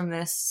things from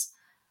this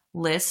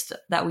list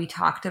that we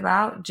talked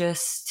about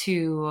just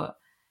to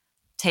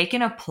take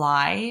and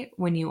apply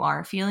when you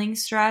are feeling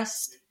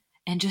stressed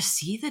and just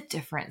see the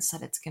difference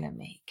that it's going to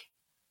make.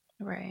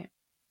 Right.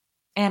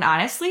 And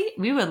honestly,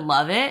 we would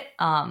love it.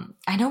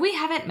 I know we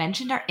haven't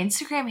mentioned our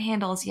Instagram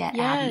handles yet,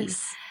 Abby.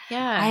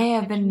 Yeah. I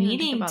have been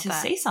needing to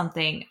say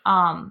something.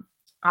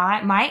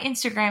 My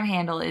Instagram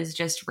handle is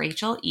just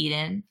Rachel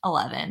Eden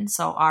 11.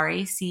 So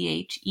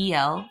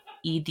RACHEL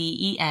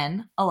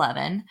EDEN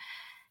 11.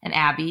 And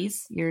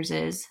Abby's, yours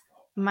is?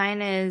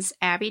 Mine is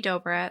Abby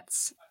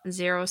Dobratz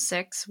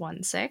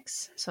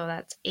 0616. So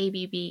that's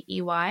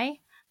ABBEY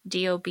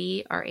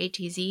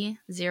DOBRATZ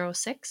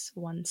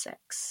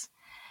 0616.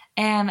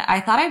 And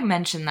I thought I'd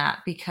mention that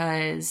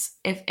because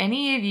if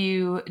any of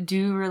you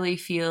do really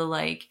feel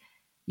like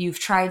you've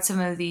tried some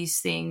of these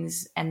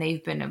things and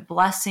they've been a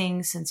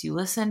blessing since you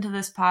listened to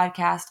this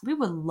podcast, we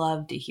would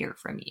love to hear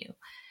from you.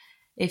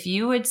 If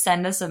you would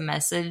send us a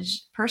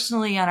message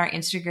personally on our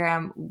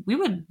Instagram, we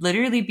would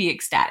literally be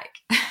ecstatic.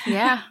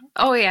 Yeah.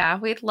 Oh, yeah.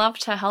 We'd love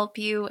to help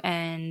you.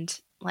 And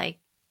we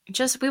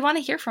want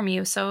to hear from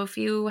you. So if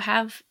you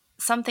have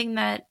something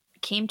that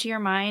came to your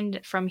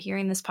mind from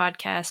hearing this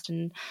podcast,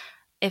 and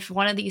if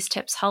one of these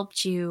tips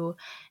helped you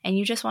and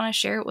you just want to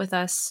share it with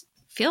us,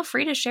 feel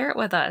free to share it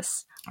with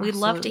us. We'd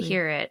love to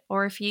hear it.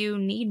 Or if you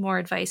need more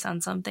advice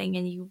on something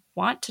and you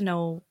want to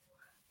know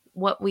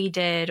what we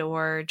did,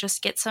 or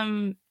just get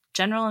some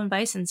general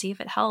advice and see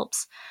if it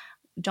helps,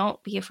 Mm-hmm.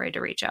 be afraid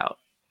to reach out.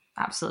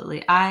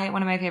 Absolutely.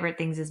 One of my favorite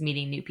things is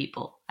meeting new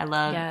people. I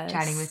love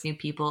chatting with new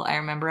people. I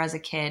remember as a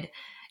kid,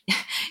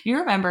 you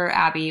remember,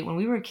 Abby, when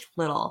we were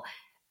little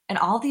and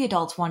all the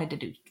adults wanted to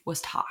do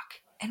was talk.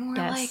 And we're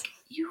like,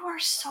 you are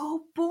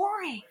so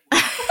boring.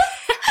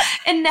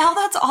 And now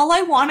that's all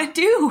I want to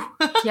do.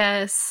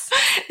 Yes.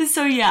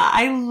 So yeah,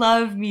 I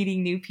love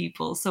meeting new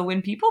people. So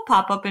when people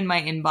pop up in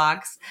my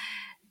inbox,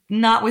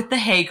 not with the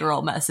hey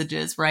girl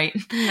messages, right?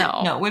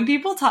 No, when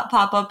people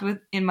pop up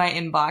in my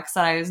inbox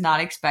that I was not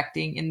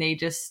expecting and they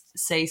just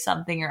say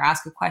something or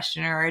ask a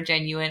question or are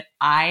genuine,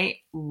 I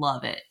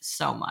love it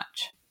so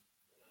much.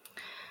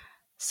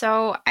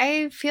 So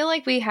I feel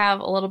like we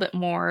have a little bit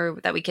more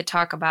that we could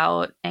talk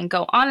about and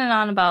go on and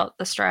on about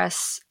the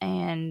stress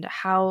and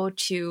how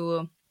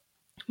to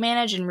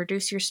manage and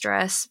reduce your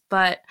stress,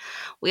 but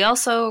we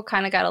also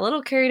kind of got a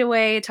little carried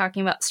away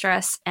talking about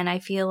stress, and I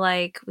feel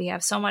like we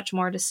have so much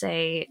more to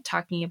say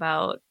talking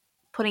about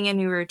putting a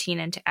new routine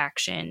into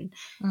action.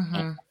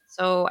 Mm-hmm.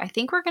 So I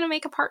think we're going to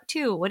make a part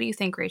 2. What do you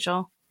think,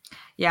 Rachel?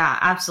 Yeah,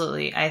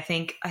 absolutely. I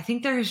think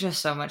there's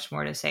just so much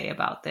more to say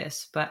about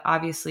this, but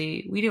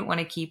obviously we didn't want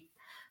to keep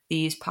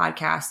these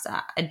podcasts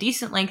a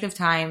decent length of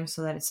time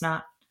so that it's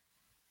not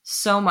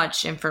so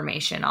much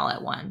information all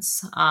at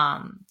once.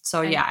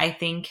 Yeah, I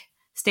think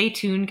stay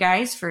tuned,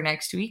 guys, for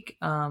next week.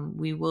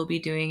 We will be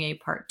doing a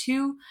part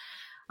 2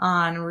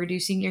 on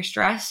reducing your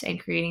stress and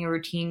creating a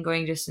routine,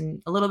 going just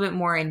a little bit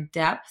more in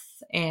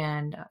depth.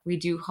 And we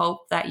do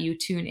hope that you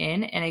tune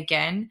in. And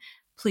again,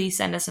 please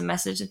send us a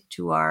message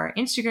to our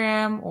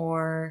Instagram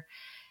or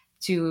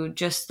to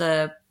just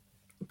the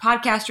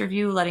podcast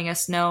review, letting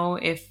us know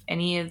if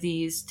any of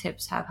these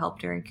tips have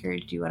helped or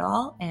encouraged you at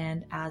all.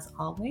 And as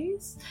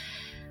always,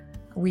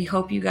 we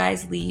hope you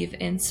guys leave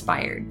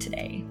inspired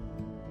today.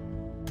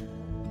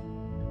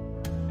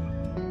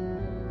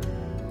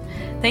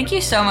 Thank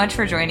you so much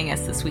for joining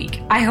us this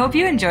week. I hope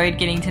you enjoyed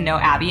getting to know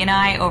Abby and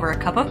I over a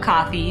cup of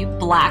coffee,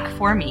 black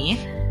for me.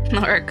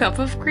 Or a cup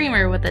of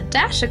creamer with a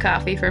dash of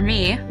coffee for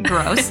me.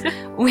 Gross.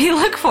 We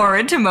look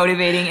forward to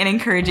motivating and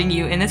encouraging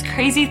you in this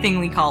crazy thing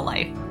we call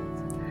life.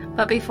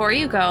 But before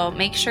you go,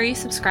 make sure you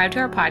subscribe to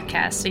our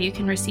podcast so you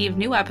can receive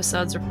new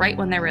episodes right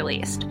when they're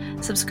released.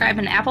 Subscribe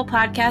in Apple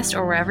Podcast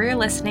or wherever you're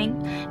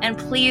listening. And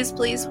please,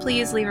 please,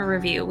 please leave a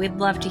review. We'd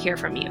love to hear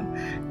from you.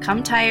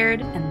 Come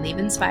tired and leave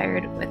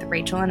inspired with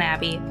Rachel and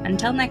Abby.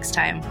 Until next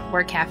time,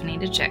 we're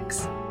Caffeinated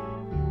Chicks.